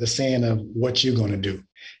 there's the saying of what you're going to do.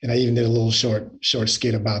 And I even did a little short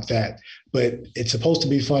skit about that. But it's supposed to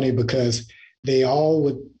be funny because they all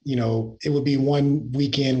would, it would be one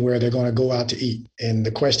weekend where they're going to go out to eat. And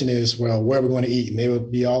the question is, well, where are we going to eat? And there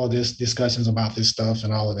would be all of this discussions about this stuff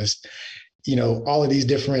and all of this, all of these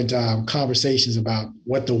different conversations about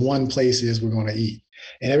what the one place is we're going to eat.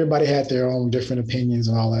 And everybody had their own different opinions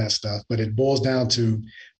and all of that stuff, but it boils down to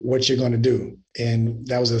what you're going to do. And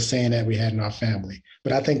that was a saying that we had in our family.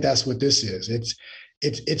 But I think that's what this is.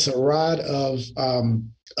 It's a rod of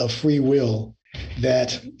free will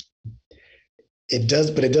that it does,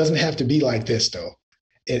 but it doesn't have to be like this though.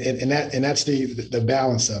 And that's the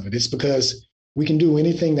balance of it. It's because we can do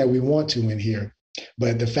anything that we want to in here,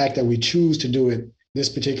 but the fact that we choose to do it this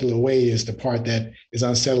particular way is the part that is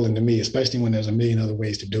unsettling to me, especially when there's a million other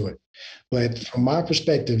ways to do it. But from my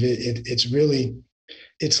perspective, it's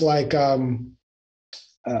like, I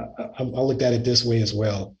looked at it this way as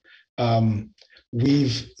well.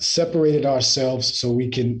 We've separated ourselves so we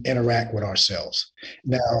can interact with ourselves.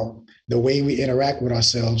 Now, the way we interact with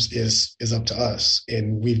ourselves is up to us.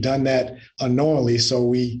 And we've done that unknowingly. So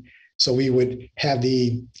we would have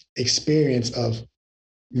the experience of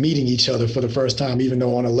meeting each other for the first time, even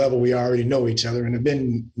though on a level we already know each other and have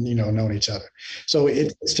been, known each other. So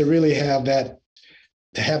it's to really have that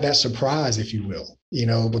surprise, if you will,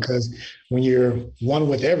 because when you're one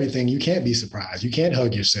with everything, you can't be surprised. You can't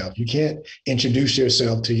hug yourself. You can't introduce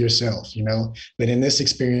yourself to yourself, but in this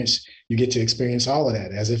experience, you get to experience all of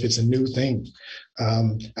that as if it's a new thing.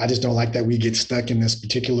 I just don't like that we get stuck in this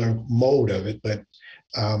particular mode of it, but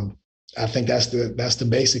I think that's the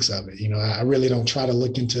basics of it. I really don't try to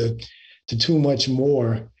look into too much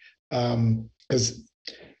more, because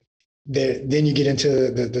then you get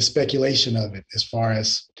into the speculation of it as far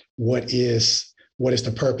as what is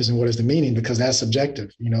the purpose and what is the meaning, because that's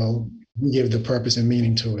subjective. We give the purpose and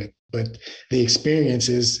meaning to it, but the experience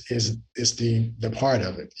is the part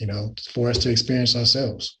of it. For us to experience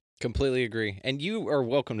ourselves. Completely agree. And you are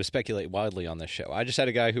welcome to speculate wildly on this show. I just had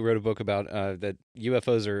a guy who wrote a book about that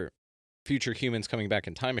UFOs are future humans coming back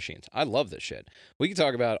in time machines. I love this shit. We can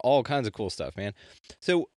talk about all kinds of cool stuff, man.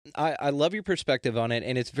 So I love your perspective on it,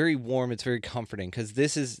 and it's very warm. It's very comforting because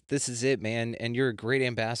this is it, man. And you're a great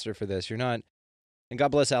ambassador for this. You're not, and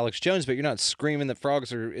God bless Alex Jones, but you're not screaming that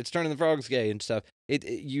frogs are, it's turning the frogs gay and stuff.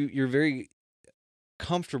 You're very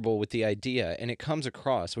comfortable with the idea, and it comes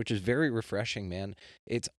across, which is very refreshing, man.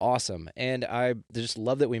 It's awesome. And I just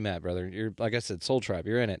love that we met, brother. You're, like I said, Soul Tribe.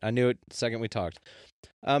 You're in it. I knew it the second we talked.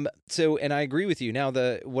 So, and I agree with you. Now,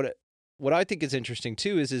 what I think is interesting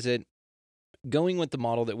too is that going with the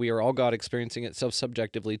model that we are all God experiencing itself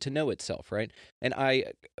subjectively to know itself, right? And I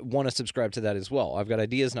want to subscribe to that as well. I've got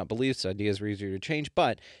ideas, not beliefs. Ideas are easier to change,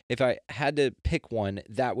 but if I had to pick one,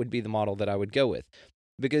 that would be the model that I would go with.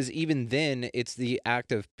 Because even then, it's the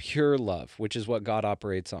act of pure love, which is what God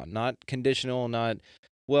operates on. Not conditional, not,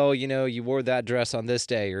 well, you wore that dress on this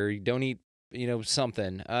day, or you don't eat,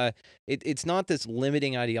 something. It's not this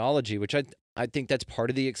limiting ideology, which I think that's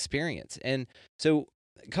part of the experience. And so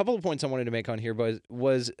a couple of points I wanted to make on here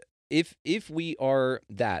was if we are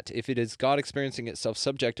that, if it is God experiencing itself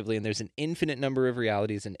subjectively, and there's an infinite number of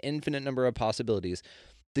realities, an infinite number of possibilities,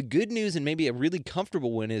 the good news, and maybe a really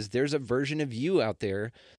comfortable one, is there's a version of you out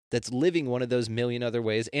there that's living one of those million other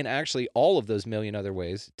ways, and actually all of those million other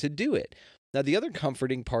ways to do it. Now, the other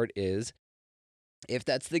comforting part is, if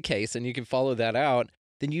that's the case, and you can follow that out,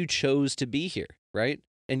 then you chose to be here, right?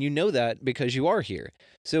 And you know that because you are here.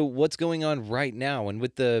 So what's going on right now, and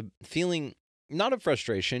with the feeling, not of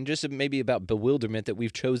frustration, just maybe about bewilderment that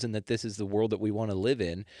we've chosen that this is the world that we want to live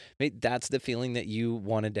in, that's the feeling that you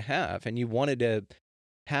wanted to have, and you wanted to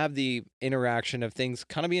have the interaction of things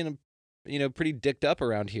kind of being, pretty dicked up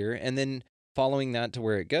around here, and then following that to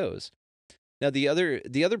where it goes. Now, the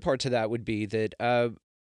other part to that would be that,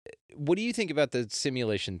 what do you think about the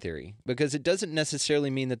simulation theory? Because it doesn't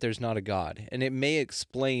necessarily mean that there's not a God, and it may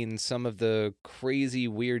explain some of the crazy,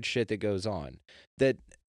 weird shit that goes on. That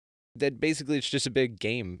basically it's just a big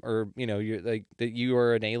game, or you're like that you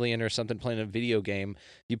are an alien or something playing a video game.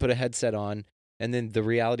 You put a headset on, and then the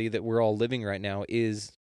reality that we're all living right now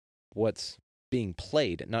is what's being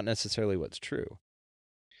played, not necessarily what's true.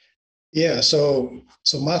 Yeah. So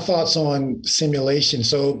my thoughts on simulation.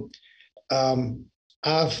 So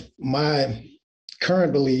my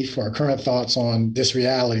current belief or current thoughts on this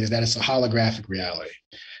reality is that it's a holographic reality.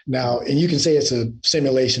 Now, and you can say it's a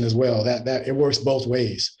simulation as well. That it works both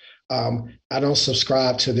ways. I don't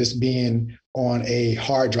subscribe to this being on a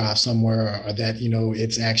hard drive somewhere, or that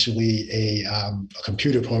it's actually a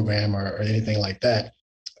computer program or anything like that.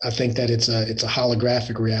 I think that it's a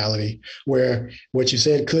holographic reality where what you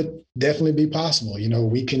said could definitely be possible.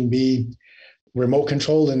 We can be remote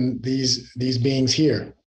controlling these beings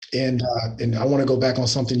here, and I want to go back on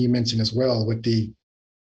something you mentioned as well with the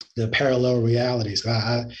parallel realities.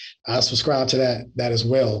 I subscribe to that as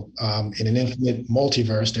well. In an infinite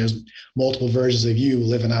multiverse, there's multiple versions of you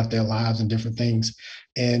living out their lives and different things.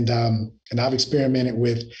 And I've experimented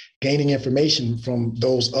with gaining information from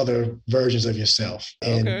those other versions of yourself,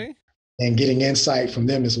 and getting insight from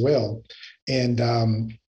them as well. And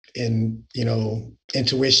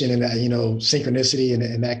intuition and synchronicity,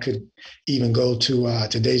 and that could even go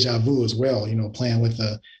to deja vu as well. Playing with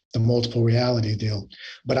the multiple reality deal.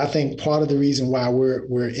 But I think part of the reason why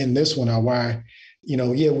we're in this one, or why,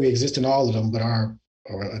 we exist in all of them, but our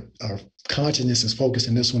consciousness is focused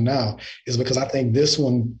in this one now, is because I think this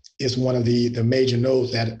one is one of the major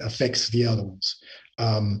nodes that affects the other ones.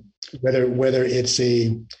 Whether it's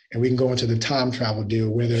and we can go into the time travel deal,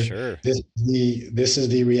 whether sure. this is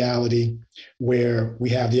the reality where we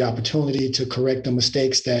have the opportunity to correct the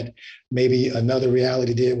mistakes that maybe another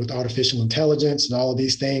reality did with artificial intelligence and all of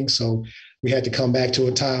these things. So we had to come back to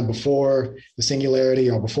a time before the singularity,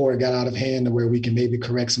 or before it got out of hand, where we can maybe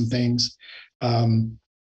correct some things.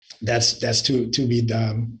 That's to be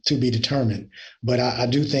determined. But I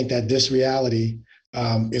do think that this reality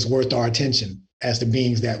is worth our attention as the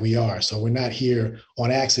beings that we are. So we're not here on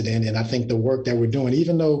accident. And I think the work that we're doing,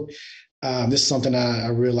 even though this is something I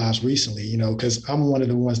realized recently, because I'm one of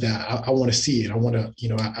the ones that I want to see it. I want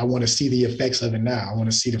to see the effects of it now. I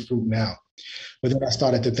want to see the fruit now. But then I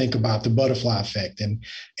started to think about the butterfly effect, and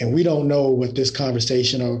we don't know what this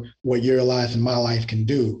conversation or what your life and my life can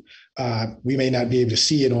do. We may not be able to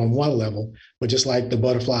see it on one level, but just like the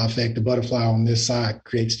butterfly effect, the butterfly on this side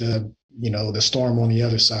creates the storm on the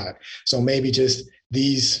other side. So maybe just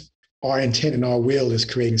our intent and our will is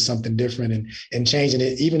creating something different and changing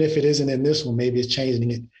it. Even if it isn't in this one, maybe it's changing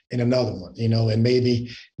it in another one, and maybe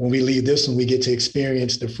when we leave this one, we get to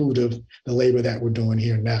experience the fruit of the labor that we're doing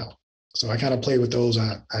here now. So I kind of play with those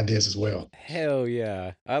ideas as well. Hell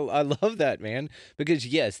yeah. I love that, man. Because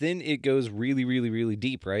yes, then it goes really, really, really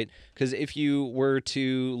deep, right? Because if you were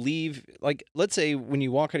to leave, like, let's say when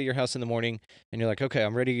you walk out of your house in the morning and you're like, okay,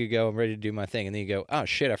 I'm ready to go, I'm ready to do my thing. And then you go, oh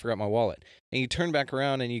shit, I forgot my wallet. And you turn back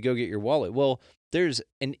around and you go get your wallet. Well, there's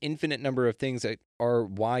an infinite number of things that are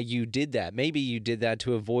why you did that. Maybe you did that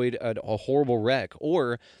to avoid a horrible wreck,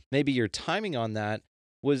 or maybe your timing on that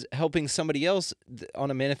was helping somebody else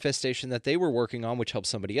on a manifestation that they were working on, which helps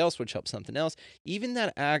somebody else, which helps something else. Even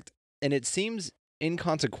that act, and it seems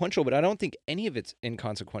inconsequential, but I don't think any of it's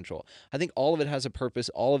inconsequential. I think all of it has a purpose.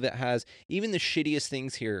 All of it has, even the shittiest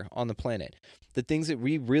things here on the planet, the things that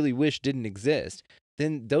we really wish didn't exist,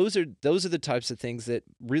 then those are the types of things that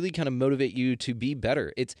really kind of motivate you to be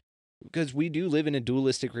better. It's because we do live in a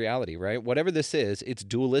dualistic reality, right? Whatever this is, it's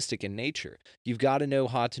dualistic in nature. You've got to know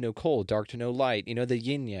hot to know cold, dark to know light, the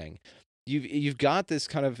yin yang. You've got this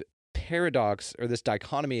kind of paradox or this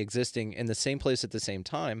dichotomy existing in the same place at the same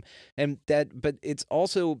time. But it's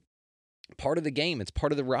also part of the game. It's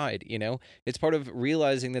part of the ride, It's part of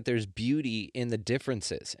realizing that there's beauty in the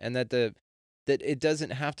differences, and that it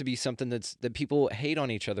doesn't have to be something that people hate on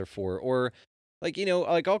each other for, or like,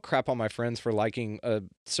 I'll crap on my friends for liking a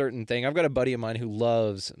certain thing. I've got a buddy of mine who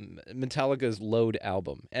loves Metallica's Load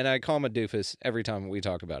album, and I call him a doofus every time we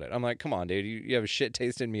talk about it. I'm like, come on, dude, you have a shit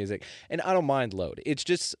taste in music. And I don't mind Load. It's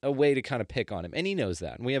just a way to kind of pick on him, and he knows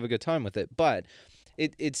that, and we have a good time with it. But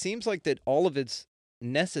it seems like that all of it's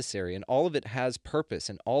necessary, and all of it has purpose,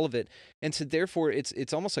 and all of it, and so therefore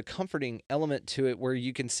it's almost a comforting element to it, where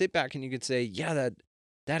you can sit back and you can say, yeah,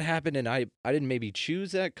 that happened, and I didn't maybe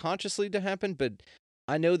choose that consciously to happen, but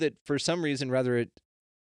I know that for some reason, whether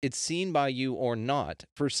it's seen by you or not,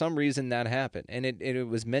 for some reason that happened, and it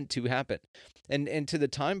was meant to happen. And to the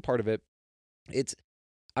time part of it,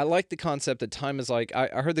 I like the concept that time is like,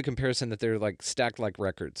 I heard the comparison that they're like stacked like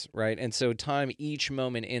records, right? And so time, each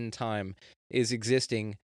moment in time is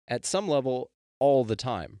existing at some level all the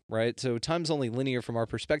time, right? So time's only linear from our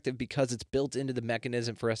perspective because it's built into the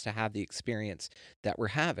mechanism for us to have the experience that we're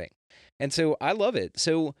having. And so I love it.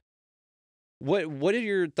 So what are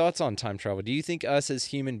your thoughts on time travel? Do you think us as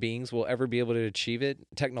human beings will ever be able to achieve it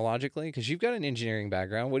technologically? Because you've got an engineering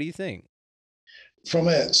background. What do you think? From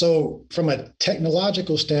a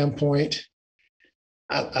technological standpoint,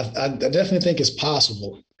 I definitely think it's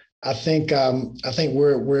possible. I think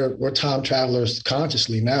we're time travelers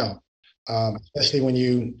consciously now. Especially when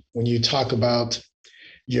you talk about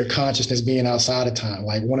your consciousness being outside of time.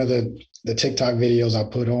 Like one of the TikTok videos I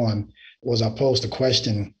put on was, I posed a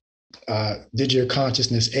question, did your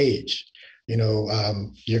consciousness age?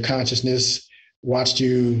 Your consciousness watched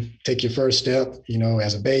you take your first step,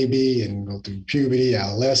 as a baby, and go through puberty,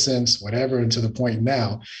 adolescence, whatever, and to the point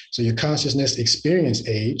now. So your consciousness experienced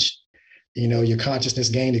age, your consciousness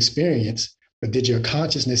gained experience, but did your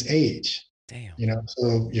consciousness age? Damn.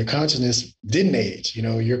 So your consciousness didn't age.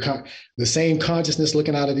 The same consciousness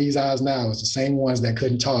looking out of these eyes now is the same ones that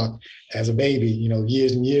couldn't talk as a baby,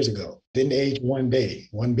 years and years ago. Didn't age one day,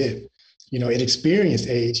 one bit. It experienced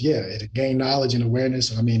age. Yeah, it gained knowledge and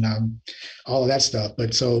awareness. All of that stuff.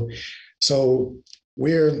 But so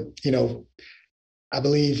we're, I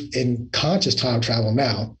believe in conscious time travel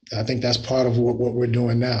now. I think that's part of what we're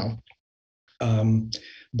doing now.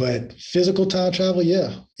 But physical time travel,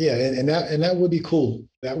 yeah, and that would be cool.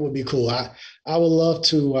 That would be cool. I would love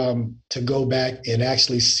to go back and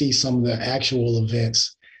actually see some of the actual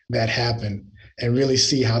events that happened and really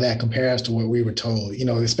see how that compares to what we were told.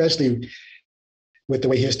 Especially with the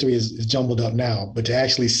way history is jumbled up now. But to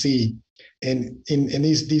actually see in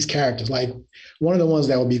these characters, like one of the ones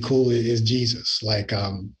that would be cool is Jesus. Like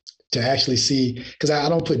to actually see, because I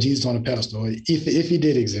don't put Jesus on a pedestal. If he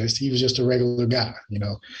did exist, he was just a regular guy. You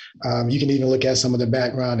can even look at some of the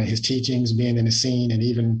background and his teachings, being in the scene, and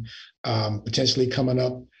even potentially coming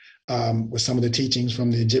up with some of the teachings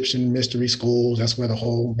from the Egyptian mystery schools. That's where the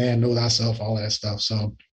whole man know thyself, all of that stuff.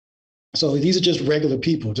 So these are just regular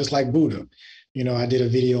people, just like Buddha. I did a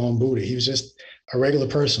video on Buddha. He was just a regular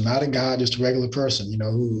person, not a god, just a regular person,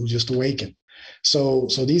 who just awakened. So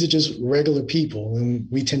these are just regular people, and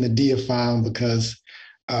we tend to deify them because,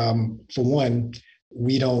 for one,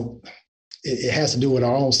 we don't. It has to do with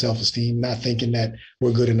our own self-esteem, not thinking that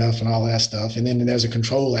we're good enough and all that stuff. And then there's a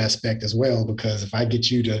control aspect as well, because if I become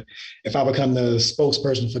the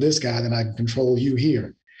spokesperson for this guy, then I can control you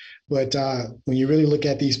here. But when you really look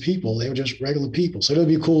at these people, they were just regular people. So it'll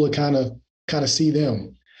be cool to kind of see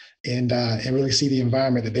them and really see the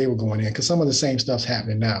environment that they were going in, because some of the same stuff's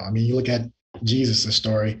happening now. You look at Jesus'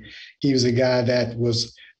 story. He was a guy that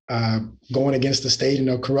was going against the state and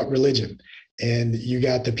a corrupt religion. And you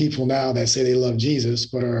got the people now that say they love Jesus,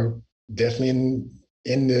 but are definitely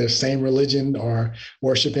in the same religion or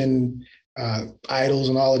worshiping idols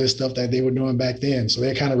and all of this stuff that they were doing back then. So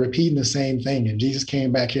they're kind of repeating the same thing. And Jesus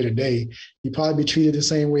came back here today, he'd probably be treated the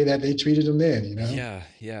same way that they treated him then, you know? Yeah,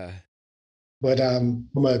 yeah. But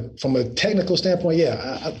from a technical standpoint,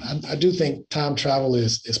 yeah, I do think time travel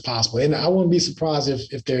is possible, and I wouldn't be surprised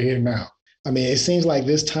if they're here now. I mean, it seems like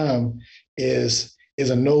this time is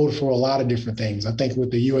a node for a lot of different things. I think with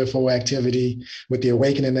the UFO activity, with the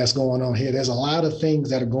awakening that's going on here, there's a lot of things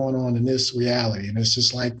that are going on in this reality, and it's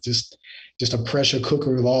just like just a pressure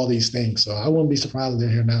cooker of all these things. So I wouldn't be surprised if they're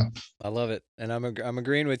here now. I love it, and I'm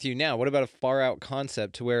agreeing with you now. What about a far out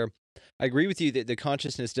concept to where I agree with you that the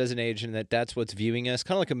consciousness doesn't age and that's what's viewing us,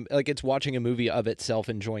 kind of like it's watching a movie of itself,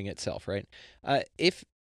 enjoying itself, right? If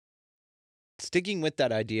sticking with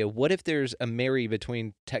that idea, what if there's a marry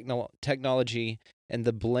between technology and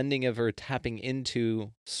the blending of or tapping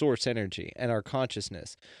into source energy and our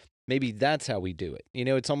consciousness? Maybe that's how we do it. You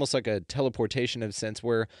know, it's almost like a teleportation of sense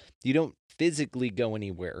where you don't physically go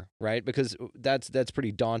anywhere, right? Because that's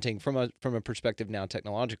pretty daunting from a perspective now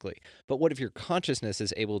technologically. But what if your consciousness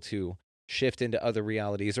is able to shift into other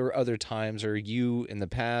realities or other times or you in the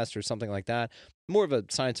past or something like that? More of a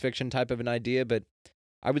science fiction type of an idea, but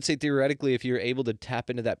I would say theoretically, if you're able to tap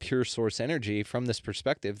into that pure source energy from this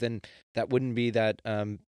perspective, then that wouldn't be that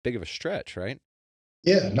big of a stretch, right?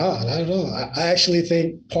 Yeah, no, not at all. I actually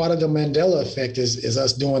think part of the Mandela effect is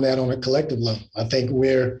us doing that on a collective level. I think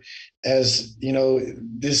we're, as you know,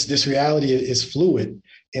 this reality is fluid,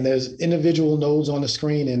 and there's individual nodes on the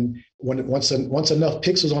screen, and once enough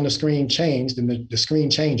pixels on the screen change, then the screen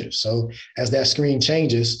changes. So as that screen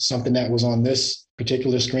changes, something that was on this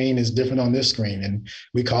particular screen is different on this screen, and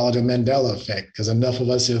we call it a Mandela effect because enough of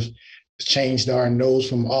us have changed our nodes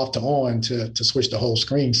from off to on to switch the whole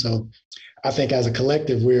screen. So I think as a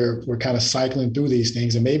collective, we're kind of cycling through these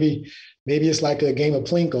things, and maybe it's like a game of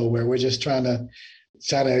Plinko where we're just trying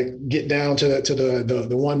to get down to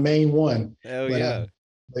the one main one. Oh, yeah.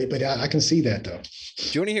 But I can see that though. Do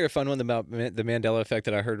you want to hear a fun one about the Mandela effect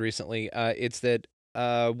that I heard recently? It's that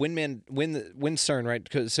when CERN,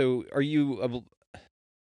 right? So are you?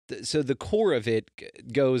 So the core of it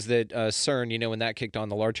goes that CERN, you know, when that kicked on,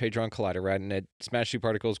 the Large Hadron Collider, right, and it smashed two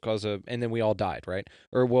particles, and then we all died, right?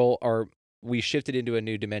 We shifted into a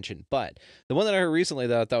new dimension. But the one that I heard recently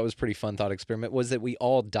that I thought was a pretty fun thought experiment was that we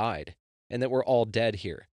all died and that we're all dead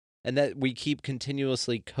here, and that we keep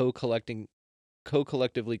continuously co-collectively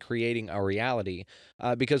creating our reality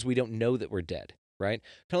because we don't know that we're dead, right?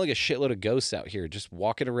 Kind of like a shitload of ghosts out here just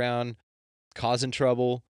walking around, causing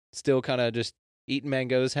trouble, still kind of just eating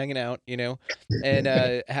mangoes, hanging out, you know, and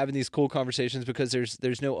having these cool conversations because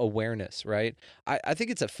there's no awareness, right? I think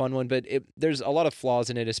it's a fun one, but there's a lot of flaws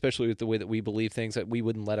in it, especially with the way that we believe things, that we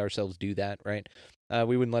wouldn't let ourselves do that, right?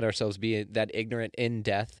 We wouldn't let ourselves be that ignorant in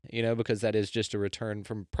death, you know, because that is just a return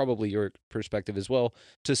from probably your perspective as well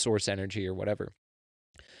to source energy or whatever.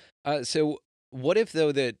 So what if,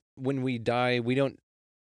 though, that when we die, we don't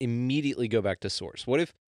immediately go back to source? What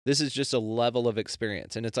if this is just a level of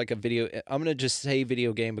experience and it's like a video? I'm going to just say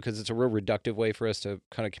video game because it's a real reductive way for us to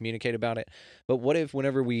kind of communicate about it. But what if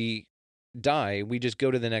whenever we die, we just go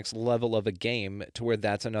to the next level of a game to where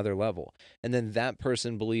that's another level? And then that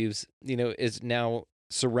person believes, you know, is now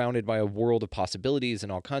surrounded by a world of possibilities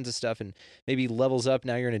and all kinds of stuff, and maybe levels up.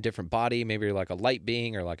 Now you're in a different body. Maybe you're like a light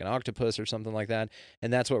being or like an octopus or something like that.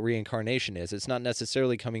 And that's what reincarnation is. It's not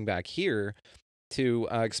necessarily coming back here to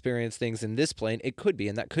experience things in this plane. It could be,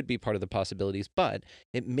 and that could be part of the possibilities, but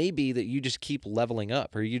it may be that you just keep leveling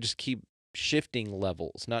up or you just keep shifting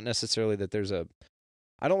levels. Not necessarily that there's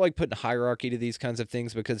I don't like putting hierarchy to these kinds of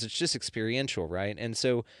things because it's just experiential, right? And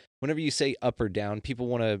so whenever you say up or down, people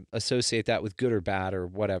want to associate that with good or bad or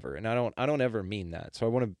whatever. And I don't ever mean that. So I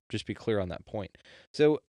want to just be clear on that point.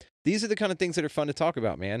 So these are the kind of things that are fun to talk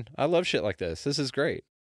about, man. I love shit like this. This is great.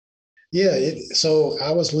 Yeah. So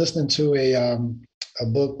I was listening to a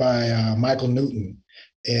book by Michael Newton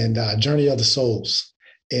and Journey of the Souls.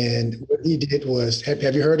 And what he did was, have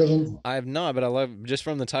you heard of him? I have not, but I love, just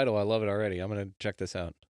from the title, I love it already. I'm going to check this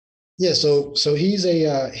out. Yeah, so he's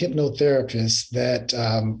a hypnotherapist that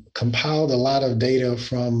compiled a lot of data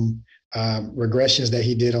from regressions that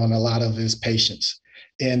he did on a lot of his patients.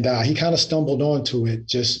 And he kind of stumbled onto it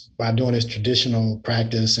just by doing his traditional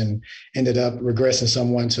practice and ended up regressing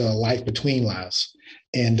someone to a life between lives.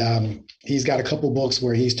 And he's got a couple books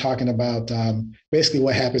where he's talking about basically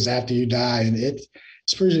what happens after you die. And it's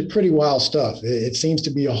pretty wild stuff. It seems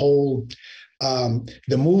to be a whole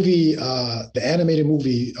The movie, the animated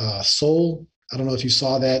movie Soul. I don't know if you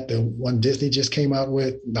saw that. The one Disney just came out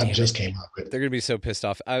with, not Damn just it. came out with. They're gonna be so pissed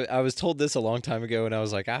off. I was told this a long time ago, and I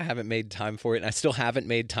was like, I haven't made time for it, and I still haven't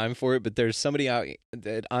made time for it. But there's somebody out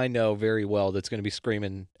that I know very well that's gonna be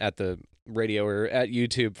screaming at the radio or at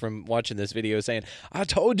YouTube from watching this video, saying, "I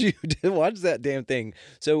told you to watch that damn thing."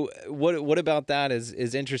 So what about that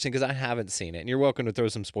is interesting because I haven't seen it, and you're welcome to throw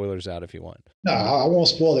some spoilers out if you want. No, I won't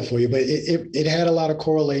spoil it for you, but it had a lot of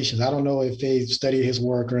correlations. I don't know if they studied his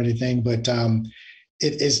work or anything, but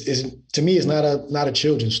it is to me, it's not a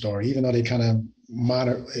children's story, even though they kind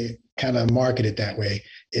of market it that way.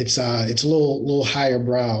 It's a little higher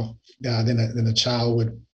brow than a child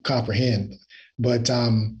would comprehend. But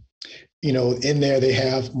in there they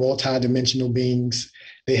have multi-dimensional beings.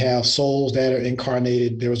 They have souls that are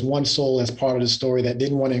incarnated. There was one soul as part of the story that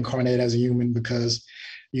didn't want to incarnate as a human because,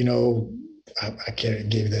 you know, I can't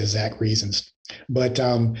give you the exact reasons, but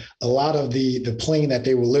a lot of the plane that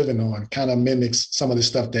they were living on kind of mimics some of the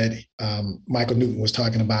stuff that Michael Newton was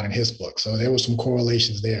talking about in his book. So there were some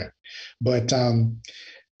correlations there, but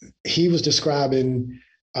he was describing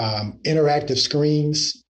interactive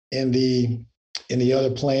screens in the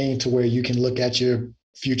other plane to where you can look at your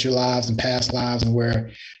future lives and past lives, and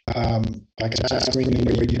where like a screen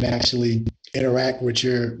where you can actually interact with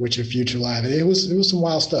your future life. And it was some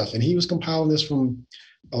wild stuff. And he was compiling this from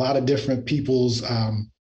a lot of different people's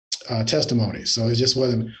testimonies. So it just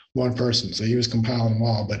wasn't one person. So he was compiling them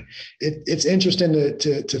all. But it's interesting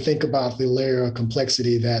to think about the layer of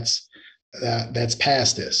complexity that's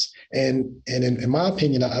past this. And in my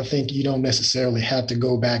opinion, I think you don't necessarily have to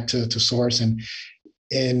go back to source. And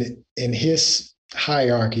in his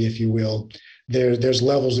hierarchy, if you will, there's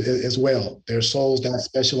levels as well. There's souls that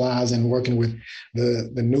specialize in working with the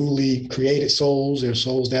newly created souls. There's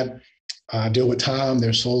souls that deal with time.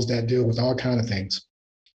 There's souls that deal with all kinds of things.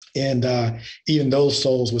 And even those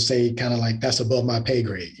souls would say kind of like, that's above my pay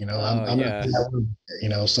grade. I'm yeah.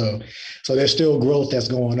 not, so there's still growth that's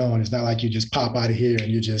going on. It's not like you just pop out of here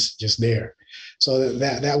and you're just there. So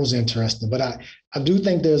that was interesting. But I do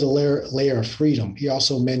think there's a layer of freedom. He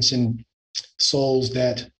also mentioned souls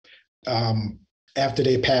that after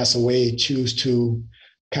they pass away choose to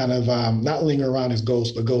kind of not linger around as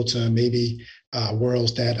ghosts, but go to maybe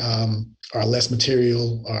worlds that are less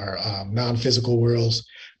material or non-physical worlds.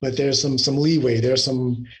 But there's some leeway. There's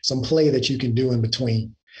some play that you can do in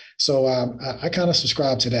between. So I kind of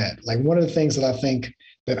subscribe to that. Like, one of the things that I think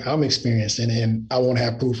that I'm experiencing, and I won't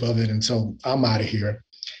have proof of it until I'm out of here,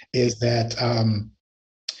 is that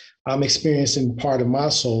I'm experiencing part of my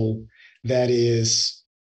soul that is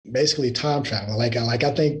basically time travel. Like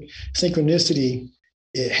I think synchronicity,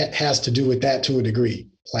 has to do with that to a degree.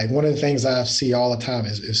 Like, one of the things I see all the time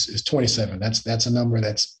is 27. That's a number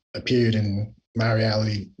that's appeared in my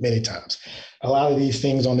reality many times. A lot of these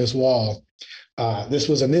things on this wall, this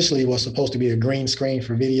was initially was supposed to be a green screen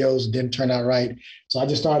for videos, didn't turn out right. So I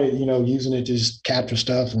just started, using it to just capture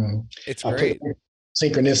stuff, and It's great.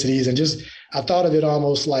 Synchronicities, and just I thought of it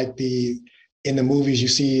almost like in the movies you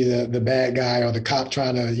see the bad guy or the cop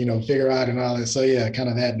trying to figure out and all that. So yeah, kind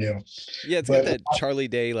of that deal. Yeah, it's got that Charlie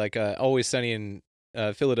Day, like Always Sunny in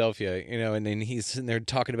Philadelphia, and then he's sitting there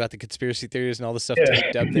talking about the conspiracy theories and all the stuff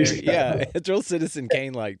taped up there. Yeah, it's real Citizen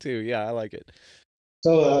Kane-like too. Yeah, I like it.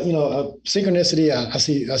 So synchronicity,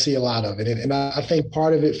 I see a lot of it, and I think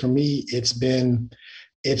part of it for me,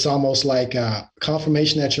 it's almost like a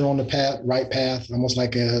confirmation that you're on the right path, almost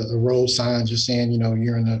like a road sign, just saying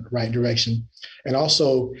you're in the right direction. And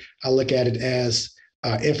also, I look at it as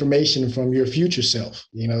information from your future self.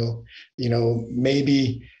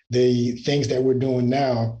 Maybe the things that we're doing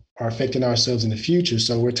now are affecting ourselves in the future.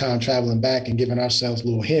 So we're time traveling back and giving ourselves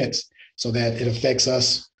little hints so that it affects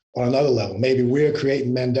us on another level. Maybe we're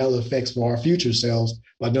creating Mandela effects for our future selves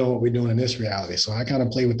by doing what we're doing in this reality. So I kind of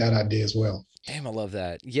play with that idea as well. Damn, I love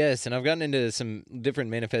that. Yes, and I've gotten into some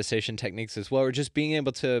different manifestation techniques as well, or just being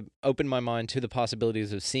able to open my mind to the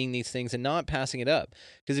possibilities of seeing these things and not passing it up.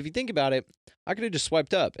 Because if you think about it, I could have just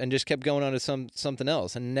swiped up and just kept going on to something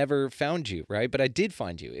else and never found you, right? But I did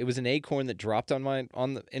find you. It was an acorn that dropped on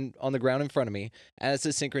the ground in front of me as a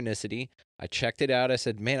synchronicity. I checked it out. I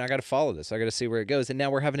said, man, I got to follow this. I got to see where it goes. And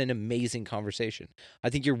now we're having an amazing conversation. I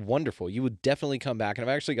think you're wonderful. You would definitely come back. And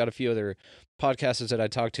I've actually got a few other podcasters that I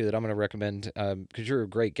talked to that I'm going to recommend because you're a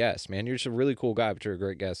great guest, man. You're just a really cool guy, but you're a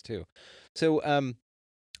great guest too. So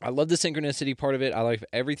I love the synchronicity part of it. I like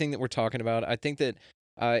everything that we're talking about. I think that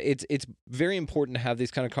it's very important to have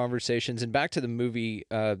these kind of conversations. And back to the movie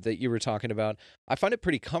that you were talking about, I find it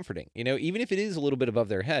pretty comforting, even if it is a little bit above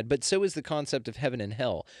their head, but so is the concept of heaven and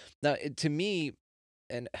hell. Now, to me,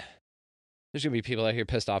 and There's going to be people out here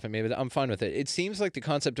pissed off at me, but I'm fine with it. It seems like the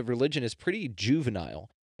concept of religion is pretty juvenile,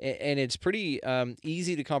 and it's pretty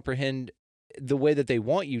easy to comprehend the way that they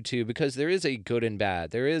want you to, because there is a good and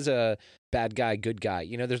bad. There is a bad guy, good guy.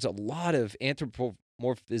 There's a lot of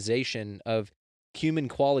anthropomorphization of human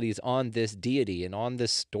qualities on this deity and on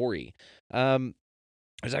this story.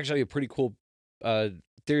 There's actually a pretty cool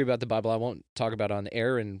theory about the Bible I won't talk about on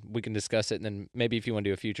air, and we can discuss it, and then maybe if you want to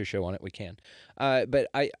do a future show on it, we can. But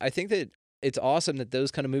I think that it's awesome that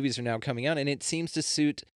those kind of movies are now coming out, and it seems to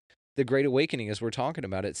suit the Great Awakening, as we're talking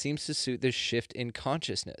about. It seems to suit this shift in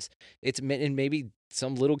consciousness. And maybe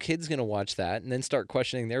some little kid's going to watch that and then start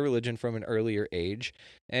questioning their religion from an earlier age.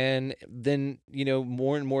 And then,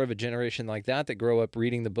 more and more of a generation like that grow up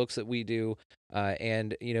reading the books that we do,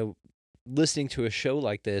 and, listening to a show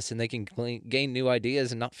like this, and they can gain new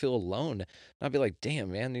ideas and not feel alone. Not be like,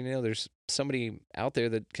 damn, man, there's somebody out there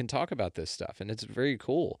that can talk about this stuff. And it's very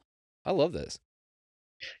cool. I love this.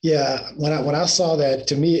 Yeah, when I saw that,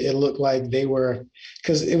 to me it looked like they were,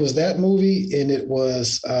 because it was that movie, and it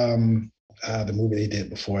was the movie they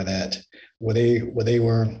did before that, where they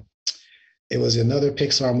were. It was another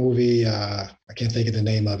Pixar movie. I can't think of the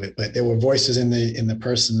name of it, but there were voices in the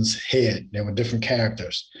person's head. There were different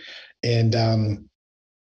characters, and I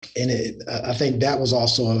think that was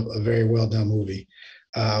also a very well done movie.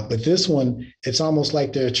 But this one, it's almost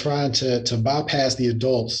like they're trying to bypass the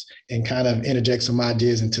adults and kind of interject some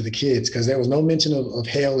ideas into the kids, because there was no mention of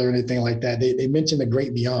hell or anything like that. They mentioned the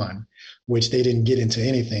great beyond, which they didn't get into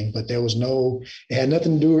anything, but it had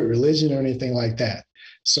nothing to do with religion or anything like that.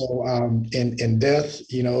 So in death,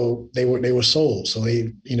 they were souls. So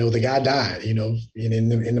the guy died, in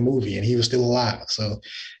the movie, and he was still alive. So.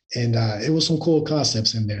 And it was some cool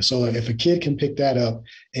concepts in there. So if a kid can pick that up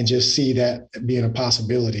and just see that being a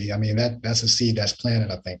possibility, I mean, that's a seed that's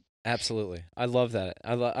planted, I think. Absolutely. I love that.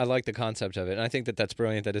 I like the concept of it. And I think that that's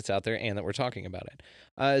brilliant that it's out there and that we're talking about it.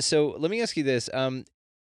 So let me ask you this.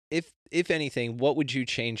 If anything, what would you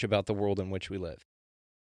change about the world in which we live?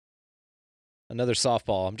 Another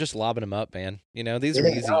softball. I'm just lobbing them up, man. These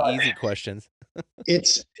are easy questions.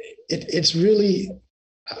 It's really...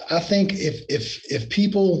 I think if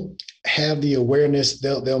people have the awareness,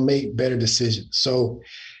 they'll make better decisions. So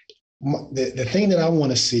the thing that I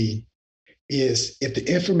want to see is, if the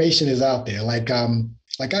information is out there, like I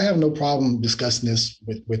have no problem discussing this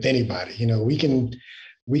with anybody. We can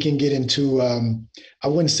get into I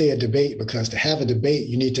wouldn't say a debate, because to have a debate,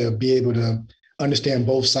 you need to be able to understand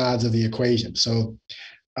both sides of the equation. So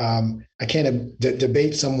I can't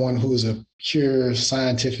debate someone who's a pure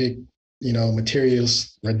scientific,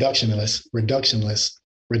 materials reductionist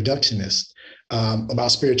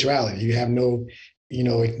about spirituality. You have no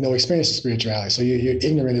experience of spirituality, so you're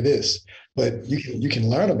ignorant of this. But you can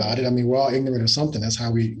learn about it. I mean, we're all ignorant of something. That's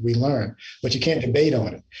how we learn. But you can't debate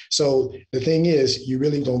on it. So the thing is, you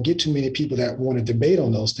really don't get too many people that want to debate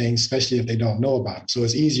on those things, especially if they don't know about them. So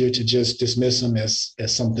it's easier to just dismiss them as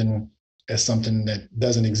something that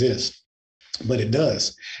doesn't exist. But it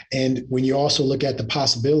does. And when you also look at the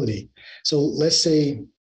possibility, so let's say,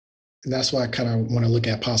 and that's why I kind of want to look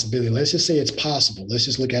at possibility. Let's just say it's possible. Let's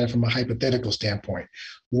just look at it from a hypothetical standpoint.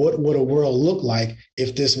 What would a world look like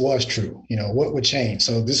if this was true? What would change?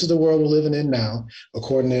 So this is the world we're living in now,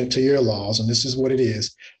 according to your laws, and this is what it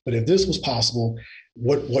is. But if this was possible,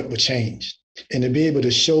 what would change? And to be able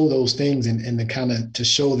to show those things and to kind of to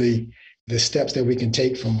show the steps that we can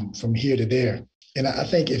take from here to there. And I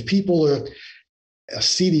think if people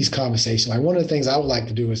see these conversations, like one of the things I would like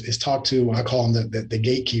to do is talk to, I call them the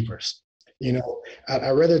gatekeepers.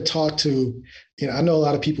 I'd rather talk to, I know a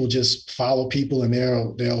lot of people just follow people and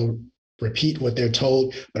they'll repeat what they're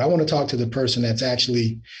told, but I want to talk to the person that's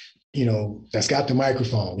actually, that's got the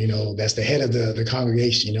microphone, that's the head of the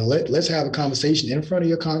congregation. Let's have a conversation in front of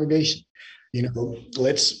your congregation.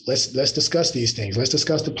 Let's discuss these things. Let's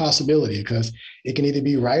discuss the possibility, because it can either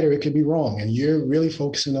be right or it could be wrong. And you're really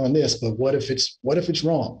focusing on this, but what if it's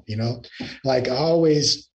wrong? Like I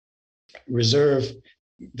always reserve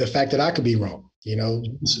the fact that I could be wrong,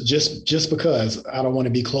 just because I don't want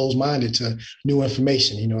to be closed-minded to new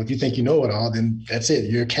information. If you think you know it all, then that's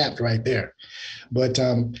it. You're capped right there. But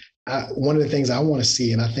one of the things I want to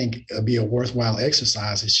see, and I think it'll be a worthwhile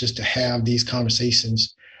exercise, is just to have these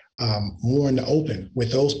conversations more in the open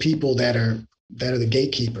with those people that are the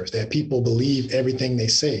gatekeepers, that people believe everything they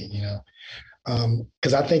say,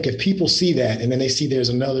 because I think if people see that and then they see there's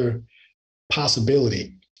another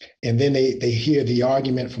possibility, and then they hear the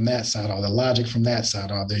argument from that side or the logic from that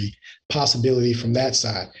side or the possibility from that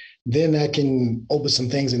side, then that can open some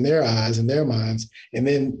things in their eyes and their minds, and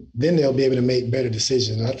then they'll be able to make better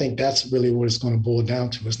decisions. And I think that's really what it's going to boil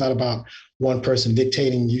down to. It's not about one person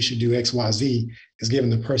dictating you should do X, Y, Z. It's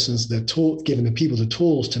giving the persons the tool, giving the people the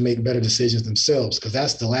tools to make better decisions themselves, because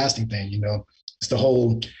that's the lasting thing. It's the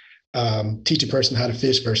whole teach a person how to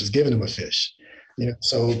fish versus giving them a fish.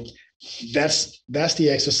 So that's the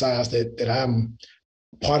exercise that I'm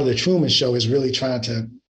part of. The Truman Show is really trying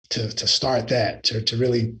to start that, to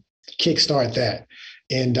really kickstart that.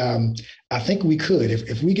 And I think we could,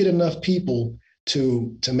 if we get enough people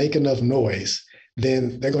to make enough noise,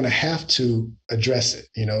 then they're going to have to address it.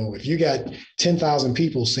 If you got 10,000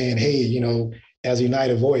 people saying, hey, as a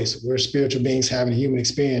united voice, we're spiritual beings having a human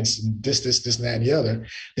experience, and this, and that, and the other,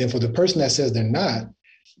 then for the person that says they're not,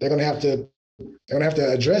 they're going to have to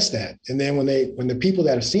address that. And then when the people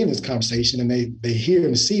that are seeing this conversation and they hear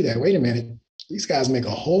and see that, wait a minute, these guys make a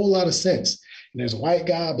whole lot of sense. And there's a white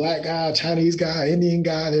guy, black guy, Chinese guy, Indian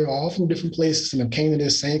guy. They're all from different places and have came to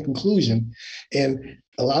this same conclusion. And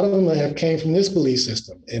a lot of them have came from this belief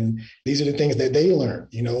system. And these are the things that they learned,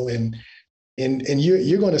 and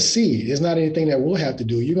you're going to see, it's not anything that we'll have to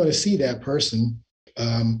do. You're going to see that person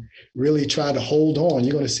really try to hold on.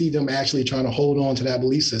 You're going to see them actually trying to hold on to that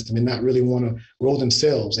belief system and not really want to grow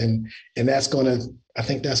themselves. And I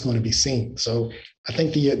think that's going to be seen. So I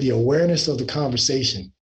think the awareness of the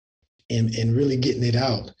conversation and really getting it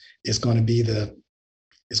out is going to be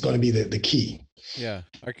the key. Yeah,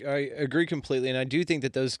 I agree completely. And I do think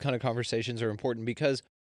that those kind of conversations are important, because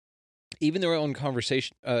even their own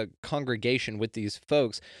congregation with these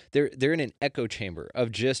folks, they're in an echo chamber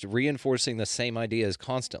of just reinforcing the same ideas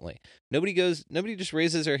constantly. Nobody just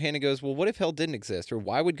raises their hand and goes, well, what if hell didn't exist? Or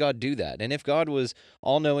why would God do that? And if God was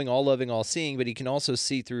all-knowing, all-loving, all-seeing, but he can also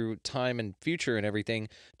see through time and future and everything,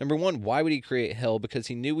 number one, why would he create hell? Because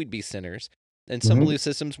he knew we'd be sinners. And some belief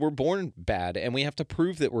systems were born bad, and we have to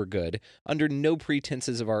prove that we're good under no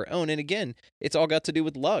pretenses of our own. And again, it's all got to do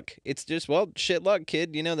with luck. It's just, well, shit luck,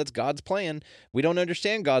 kid. That's God's plan. We don't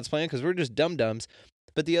understand God's plan because we're just dum-dums.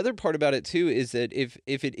 But the other part about it, too, is that if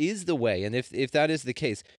it is the way, and if that is the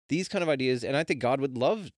case, these kind of ideas, and I think God would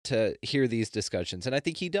love to hear these discussions, and I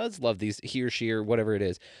think he does love these, he or she or whatever it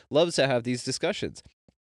is, loves to have these discussions.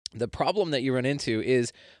 The problem that you run into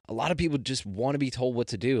is a lot of people just want to be told what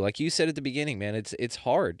to do. Like you said at the beginning, man, it's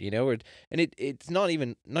hard, and it's not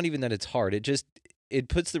even that it's hard. It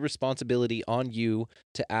puts the responsibility on you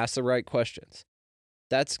to ask the right questions.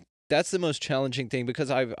 That's the most challenging thing,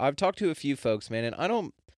 because I've talked to a few folks, man, and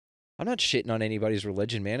I'm not shitting on anybody's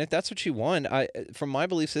religion, man. If that's what you want, from my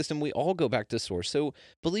belief system, we all go back to source. So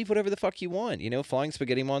believe whatever the fuck you want. Flying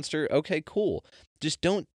spaghetti monster, okay, cool. Just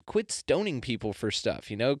don't quit stoning people for stuff.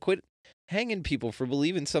 Quit hanging people for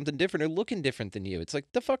believing something different or looking different than you. It's like,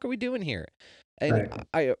 the fuck are we doing here? And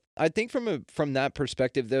right. I think from that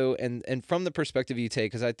perspective, though, and from the perspective you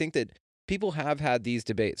take, because I think that people have had these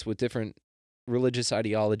debates with different religious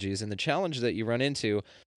ideologies, and the challenge that you run into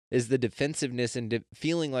is the defensiveness and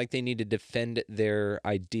feeling like they need to defend their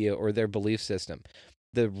idea or their belief system.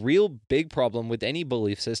 The real big problem with any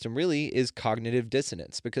belief system really is cognitive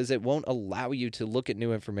dissonance, because it won't allow you to look at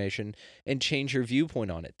new information and change your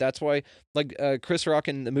viewpoint on it. That's why, like Chris Rock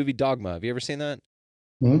in the movie Dogma, have you ever seen that?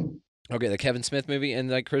 Mm-hmm. Okay, the Kevin Smith movie,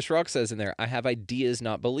 and like Chris Rock says in there, I have ideas,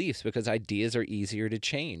 not beliefs, because ideas are easier to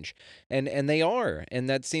change, and they are, and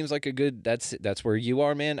that seems like a good. That's where you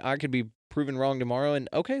are, man. I could be proven wrong tomorrow, and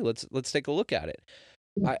okay, let's take a look at it.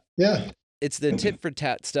 It's the tit for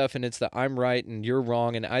tat stuff, and it's the I'm right and you're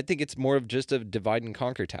wrong, and I think it's more of just a divide and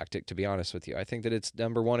conquer tactic, to be honest with you. I think that it's,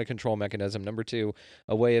 number one, a control mechanism, number two,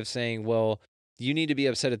 a way of saying, well, you need to be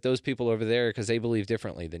upset at those people over there because they believe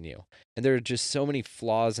differently than you. And there are just so many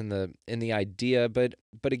flaws in the idea, but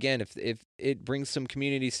again, if it brings some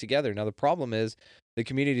communities together. Now the problem is the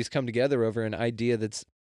communities come together over an idea that's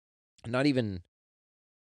not even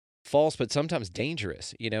false, but sometimes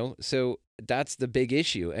dangerous, So that's the big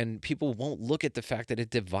issue, and people won't look at the fact that it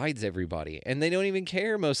divides everybody, and they don't even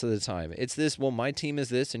care most of the time. It's this, well, my team is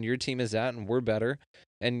this and your team is that, and we're better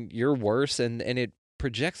and you're worse, and it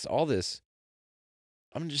projects all this,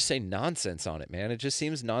 I'm just saying, nonsense on it, man. It just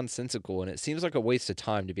seems nonsensical, and it seems like a waste of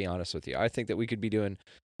time, to be honest with you. I think that we could be doing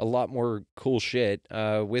a lot more cool shit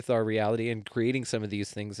with our reality and creating some of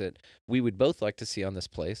these things that we would both like to see on this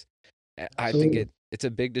place. I think it's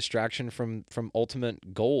a big distraction from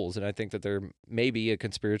ultimate goals, and I think that there may be a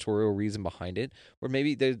conspiratorial reason behind it, or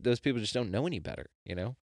maybe those people just don't know any better,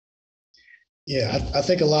 Yeah, I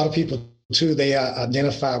think a lot of people too, they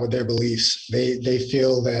identify with their beliefs. They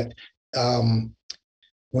feel that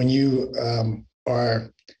when you are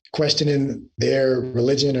questioning their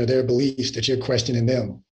religion or their beliefs, that you're questioning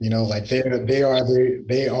them. Like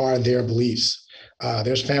they are their beliefs.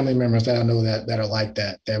 There's family members that I know that are like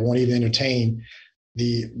that won't even entertain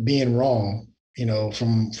the being wrong,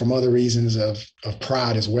 from other reasons of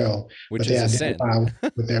pride as well. Which But they is a sin. identify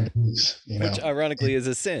with their beliefs, Which ironically is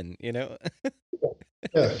a sin, Yeah,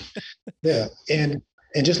 yeah, and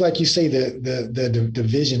just like you say, the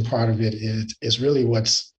division part of it is really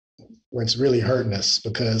what's really hurting us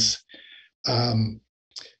because um,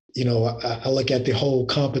 I look at the whole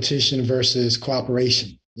competition versus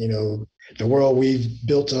cooperation. The world we've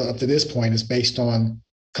built up to this point is based on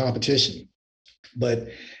competition, but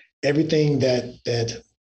everything that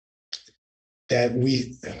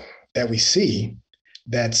we see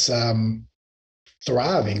that's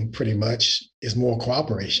thriving pretty much is more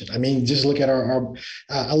cooperation. I mean, just look at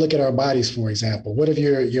I look at our bodies, for example. What if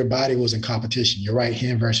your body was in competition, your right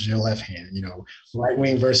hand versus your left hand, right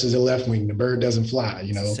wing versus the left wing, the bird doesn't fly,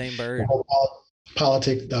 Same bird. the whole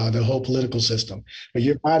the whole political system. But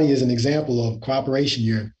your body is an example of cooperation.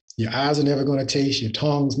 Your eyes are never going to taste, your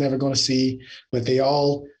tongue's never going to see, but they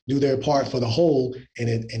all do their part for the whole, and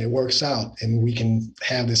it works out, and we can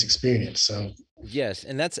have this experience. So yes,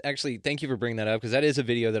 and that's actually, thank you for bringing that up, because that is a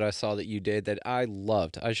video that I saw that you did that I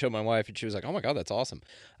loved. I showed my wife, and she was like, oh my God, that's awesome.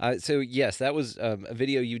 So yes, that was a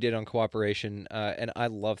video you did on cooperation, and I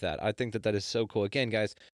love that. I think that is so cool. Again,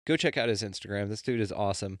 guys, go check out his Instagram. This dude is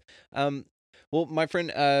awesome. Well, my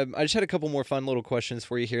friend, I just had a couple more fun little questions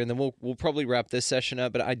for you here, and then we'll probably wrap this session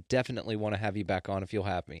up, but I definitely want to have you back on if you'll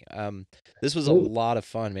have me. This was a lot of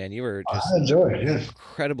fun, man. You were just I enjoy it, yeah.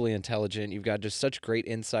 incredibly intelligent. You've got just such great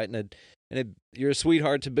insight, and you're a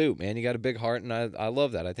sweetheart to boot, man. You got a big heart, and I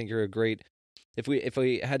love that. I think you're a great. If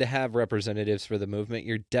we had to have representatives for the movement,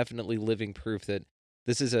 you're definitely living proof that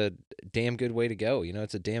this is a damn good way to go.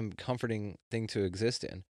 It's a damn comforting thing to exist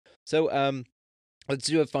in. So, let's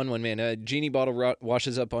do a fun one, man. A genie bottle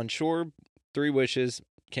washes up on shore. 3 wishes.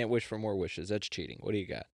 Can't wish for more wishes. That's cheating. What do you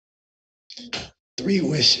got? 3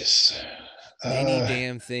 wishes. Any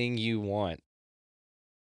damn thing you want.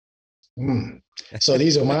 So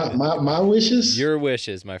these are my wishes? Your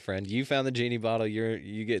wishes, my friend. You found the genie bottle.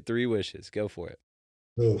 You get 3 wishes. Go for it.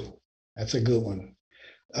 Oh, that's a good one.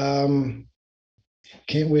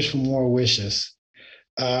 Can't wish for more wishes.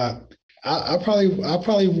 I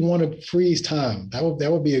probably want to freeze time. That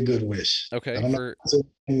would be a good wish. Okay.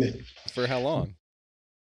 For how long?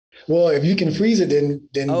 Well, if you can freeze it, then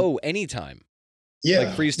anytime. Yeah,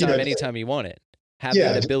 like freeze time anytime you want it. Have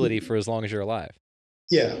that ability for as long as you're alive.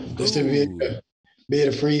 Yeah, just to be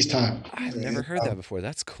able to freeze time. I've never heard that before.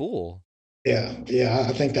 That's cool. Yeah,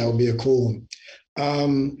 I think that would be a cool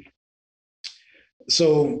one.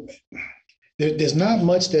 So there's not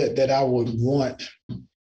much that I would want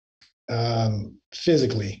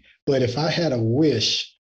physically, but if I had a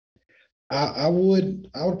wish, I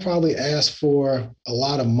would probably ask for a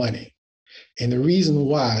lot of money. And the reason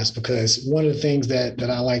why is because one of the things that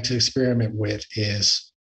I like to experiment with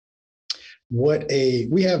is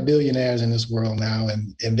we have billionaires in this world now,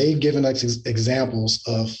 and they've given us examples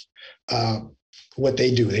of what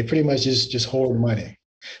they do. They pretty much just hoard money.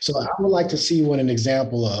 So I would like to see an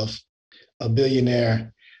example of a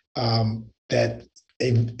billionaire that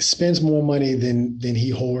spends more money than he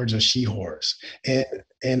hoards or she hoards.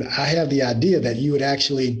 And I have the idea that you would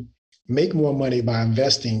actually make more money by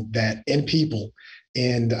investing that in people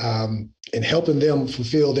and helping them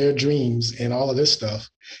fulfill their dreams and all of this stuff.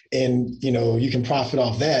 And you can profit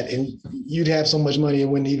off that, and you'd have so much money it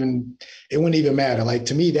wouldn't even matter. Like,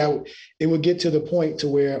 to me, that it would get to the point to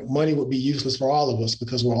where money would be useless for all of us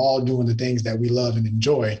because we're all doing the things that we love and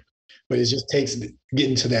enjoy. But it just takes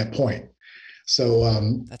getting to that point. So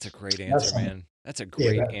that's a great answer, man. That's a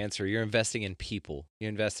great answer. You're investing in people. You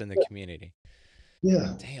invest in the community.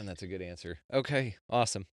 Yeah. Damn, that's a good answer. Okay,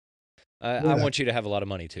 awesome. I want you to have a lot of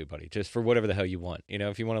money too, buddy, just for whatever the hell you want.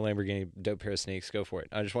 If you want a Lamborghini, dope pair of sneaks, go for it.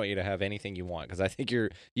 I just want you to have anything you want because I think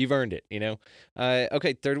you've earned it,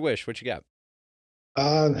 Okay, 3rd wish. What you got?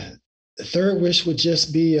 3rd wish would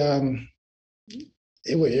just be,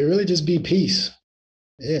 it would really just be peace.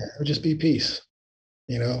 Yeah, it would just be peace,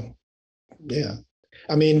 Yeah.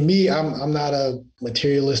 I mean, I'm not a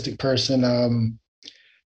materialistic person.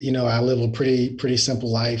 I live a pretty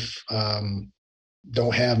simple life.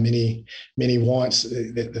 Don't have many wants.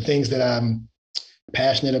 The things that I'm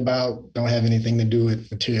passionate about don't have anything to do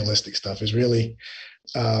with materialistic stuff. It's really,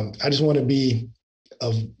 I just want to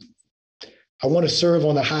I want to serve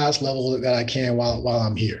on the highest level that I can while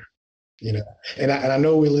I'm here. And I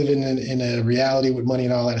know we're living in a reality with money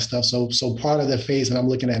and all that stuff. So part of the phase that I'm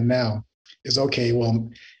looking at now is, okay, well,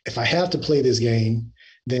 if I have to play this game,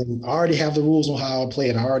 then I already have the rules on how I play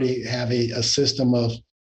it. I already have a system of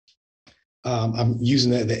I'm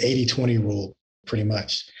using the 80-20 rule pretty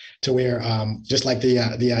much, to where just like the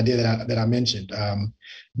idea that I mentioned,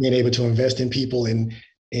 being able to invest in people and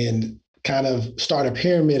kind of start a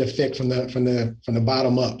pyramid effect from the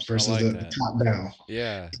bottom up versus the top down.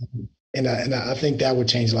 Yeah. And I think that would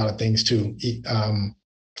change a lot of things too.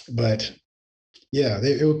 But yeah,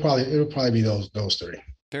 it would probably be those three.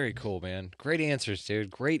 Very cool, man. Great answers, dude.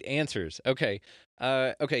 Great answers. Okay.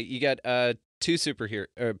 Okay, you got two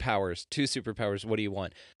superpowers. What do you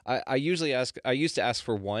want? I used to ask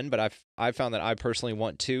for one, but I found that I personally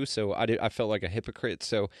want two, so I felt like a hypocrite.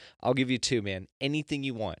 So I'll give you two, man. Anything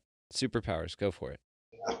you want. Superpowers, go for it.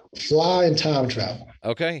 Fly and time travel.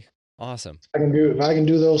 Okay. Awesome. If I can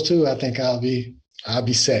do those two, I think I'll be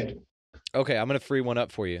set. Okay, I'm going to free one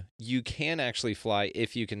up for you. You can actually fly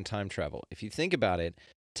if you can time travel. If you think about it,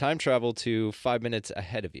 time travel to 5 minutes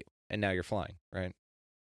ahead of you, and now you're flying, right?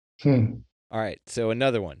 All right, so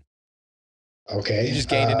another one. Okay. You just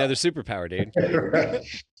gained another superpower, dude.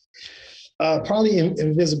 Probably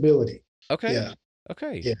invisibility. Okay. Yeah.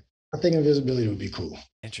 Okay. Yeah. I think invisibility would be cool.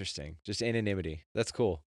 Interesting. Just anonymity. That's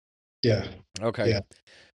cool. Yeah. Okay. Yeah.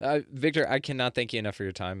 Victor, I cannot thank you enough for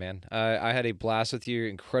your time, man. I had a blast with you.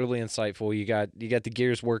 Incredibly insightful. You got the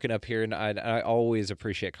gears working up here, and I always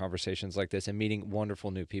appreciate conversations like this and meeting wonderful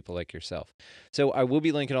new people like yourself. So I will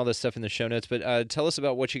be linking all this stuff in the show notes, but tell us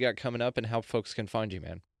about what you got coming up and how folks can find you,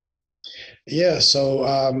 man. Yeah.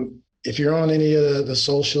 So if you're on any of the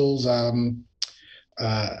socials, I'm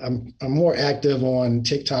more active on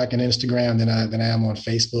TikTok and Instagram than I am on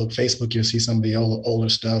Facebook. Facebook, you'll see some of the older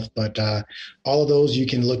stuff, but all of those you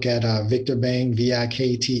can look at Vikter Bang,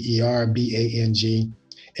 VIKTERBANG,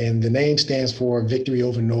 and the name stands for Victory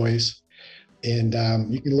Over Noise. And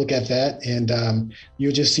you can look at that, and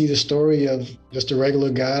you'll just see the story of just a regular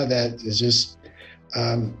guy that is just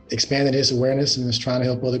expanding his awareness and is trying to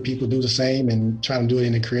help other people do the same and trying to do it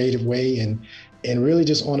in a creative way, and really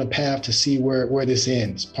just on a path to see where this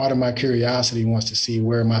ends. Part of my curiosity wants to see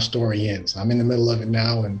where my story ends. I'm in the middle of it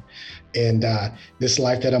now, and this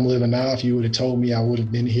life that I'm living now, if you would have told me I would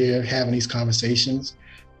have been here having these conversations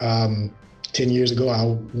 10 years ago, I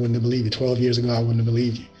wouldn't have believed you. 12 years ago, I wouldn't have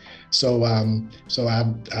believed you. So I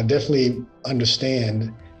definitely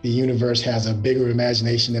understand the universe has a bigger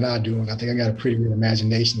imagination than I do, and I think I got a pretty good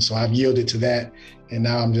imagination. So I've yielded to that, and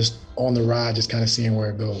now I'm just on the ride, just kind of seeing where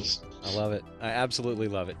it goes. I love it. I absolutely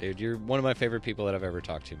love it, dude. You're one of my favorite people that I've ever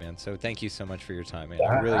talked to, man. So thank you so much for your time, man.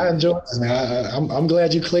 I enjoy it, man. I'm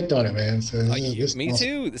glad you clicked on it, man. So me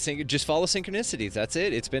too. Just follow synchronicities. That's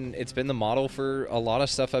it. It's been the model for a lot of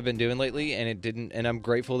stuff I've been doing lately, and it didn't. And I'm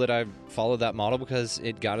grateful that I followed that model because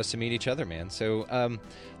it got us to meet each other, man. So,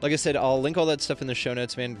 like I said, I'll link all that stuff in the show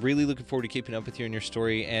notes, man. Really looking forward to keeping up with you and your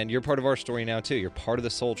story. And you're part of our story now too. You're part of the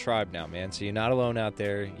Soul Tribe now, man. So you're not alone out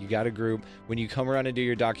there. You got a group. When you come around and do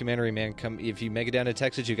your documentary, man, come if you make it down to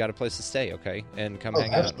Texas, you got a place to stay, okay? And come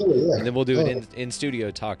hang out. Yeah. And then we'll do it in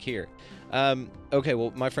studio talk here. Okay,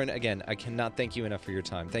 well, my friend, again, I cannot thank you enough for your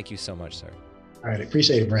time. Thank you so much, sir. All right,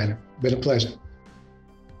 appreciate it, Brandon. Been a pleasure.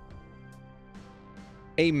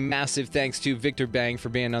 A massive thanks to Vikter Bang for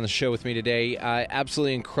being on the show with me today.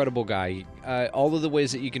 Absolutely incredible guy. All of the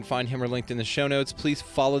ways that you can find him are linked in the show notes. Please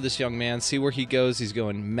follow this young man. See where he goes. He's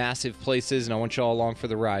going massive places, and I want you all along for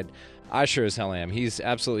the ride. I sure as hell am. He's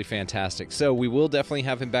absolutely fantastic. So we will definitely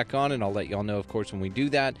have him back on, and I'll let y'all know, of course, when we do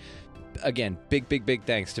that. Again, big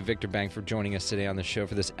thanks to Vikter Bang for joining us today on the show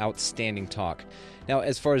for this outstanding talk. Now,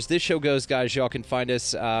 as far as this show goes, guys, y'all can find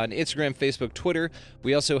us on Instagram, Facebook, Twitter.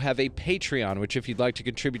 We also have a Patreon, which if you'd like to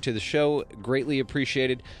contribute to the show, greatly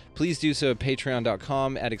appreciated. Please do so at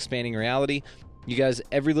patreon.com at Expanding Reality. You guys,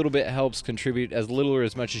 every little bit helps. Contribute as little or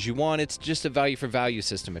as much as you want. It's just a value for value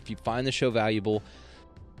system. If you find the show valuable,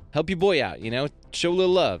 help your boy out, show a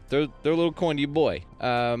little love, throw a little coin to your boy.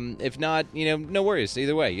 If not, no worries.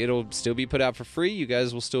 Either way, it'll still be put out for free. You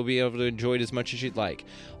guys will still be able to enjoy it as much as you'd like.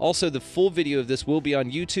 Also, the full video of this will be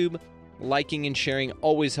on YouTube. Liking and sharing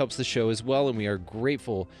always helps the show as well, and we are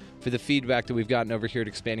grateful for the feedback that we've gotten over here at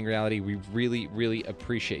Expanding Reality. We really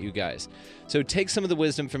appreciate you guys. So take some of the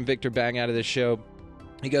wisdom from Vikter Bang out of this show.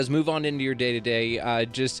 You guys move on into your day-to-day.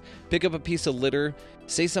 Just pick up a piece of litter.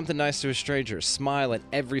 Say something nice to a stranger. Smile at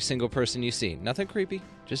every single person you see. Nothing creepy.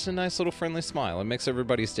 Just a nice little friendly smile. It makes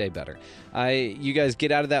everybody's day better. You guys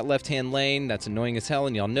get out of that left-hand lane. That's annoying as hell,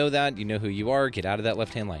 and y'all know that. You know who you are. Get out of that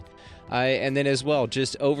left-hand lane. And then as well,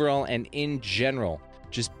 just overall and in general,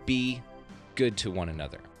 just be good to one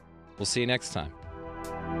another. We'll see you next time.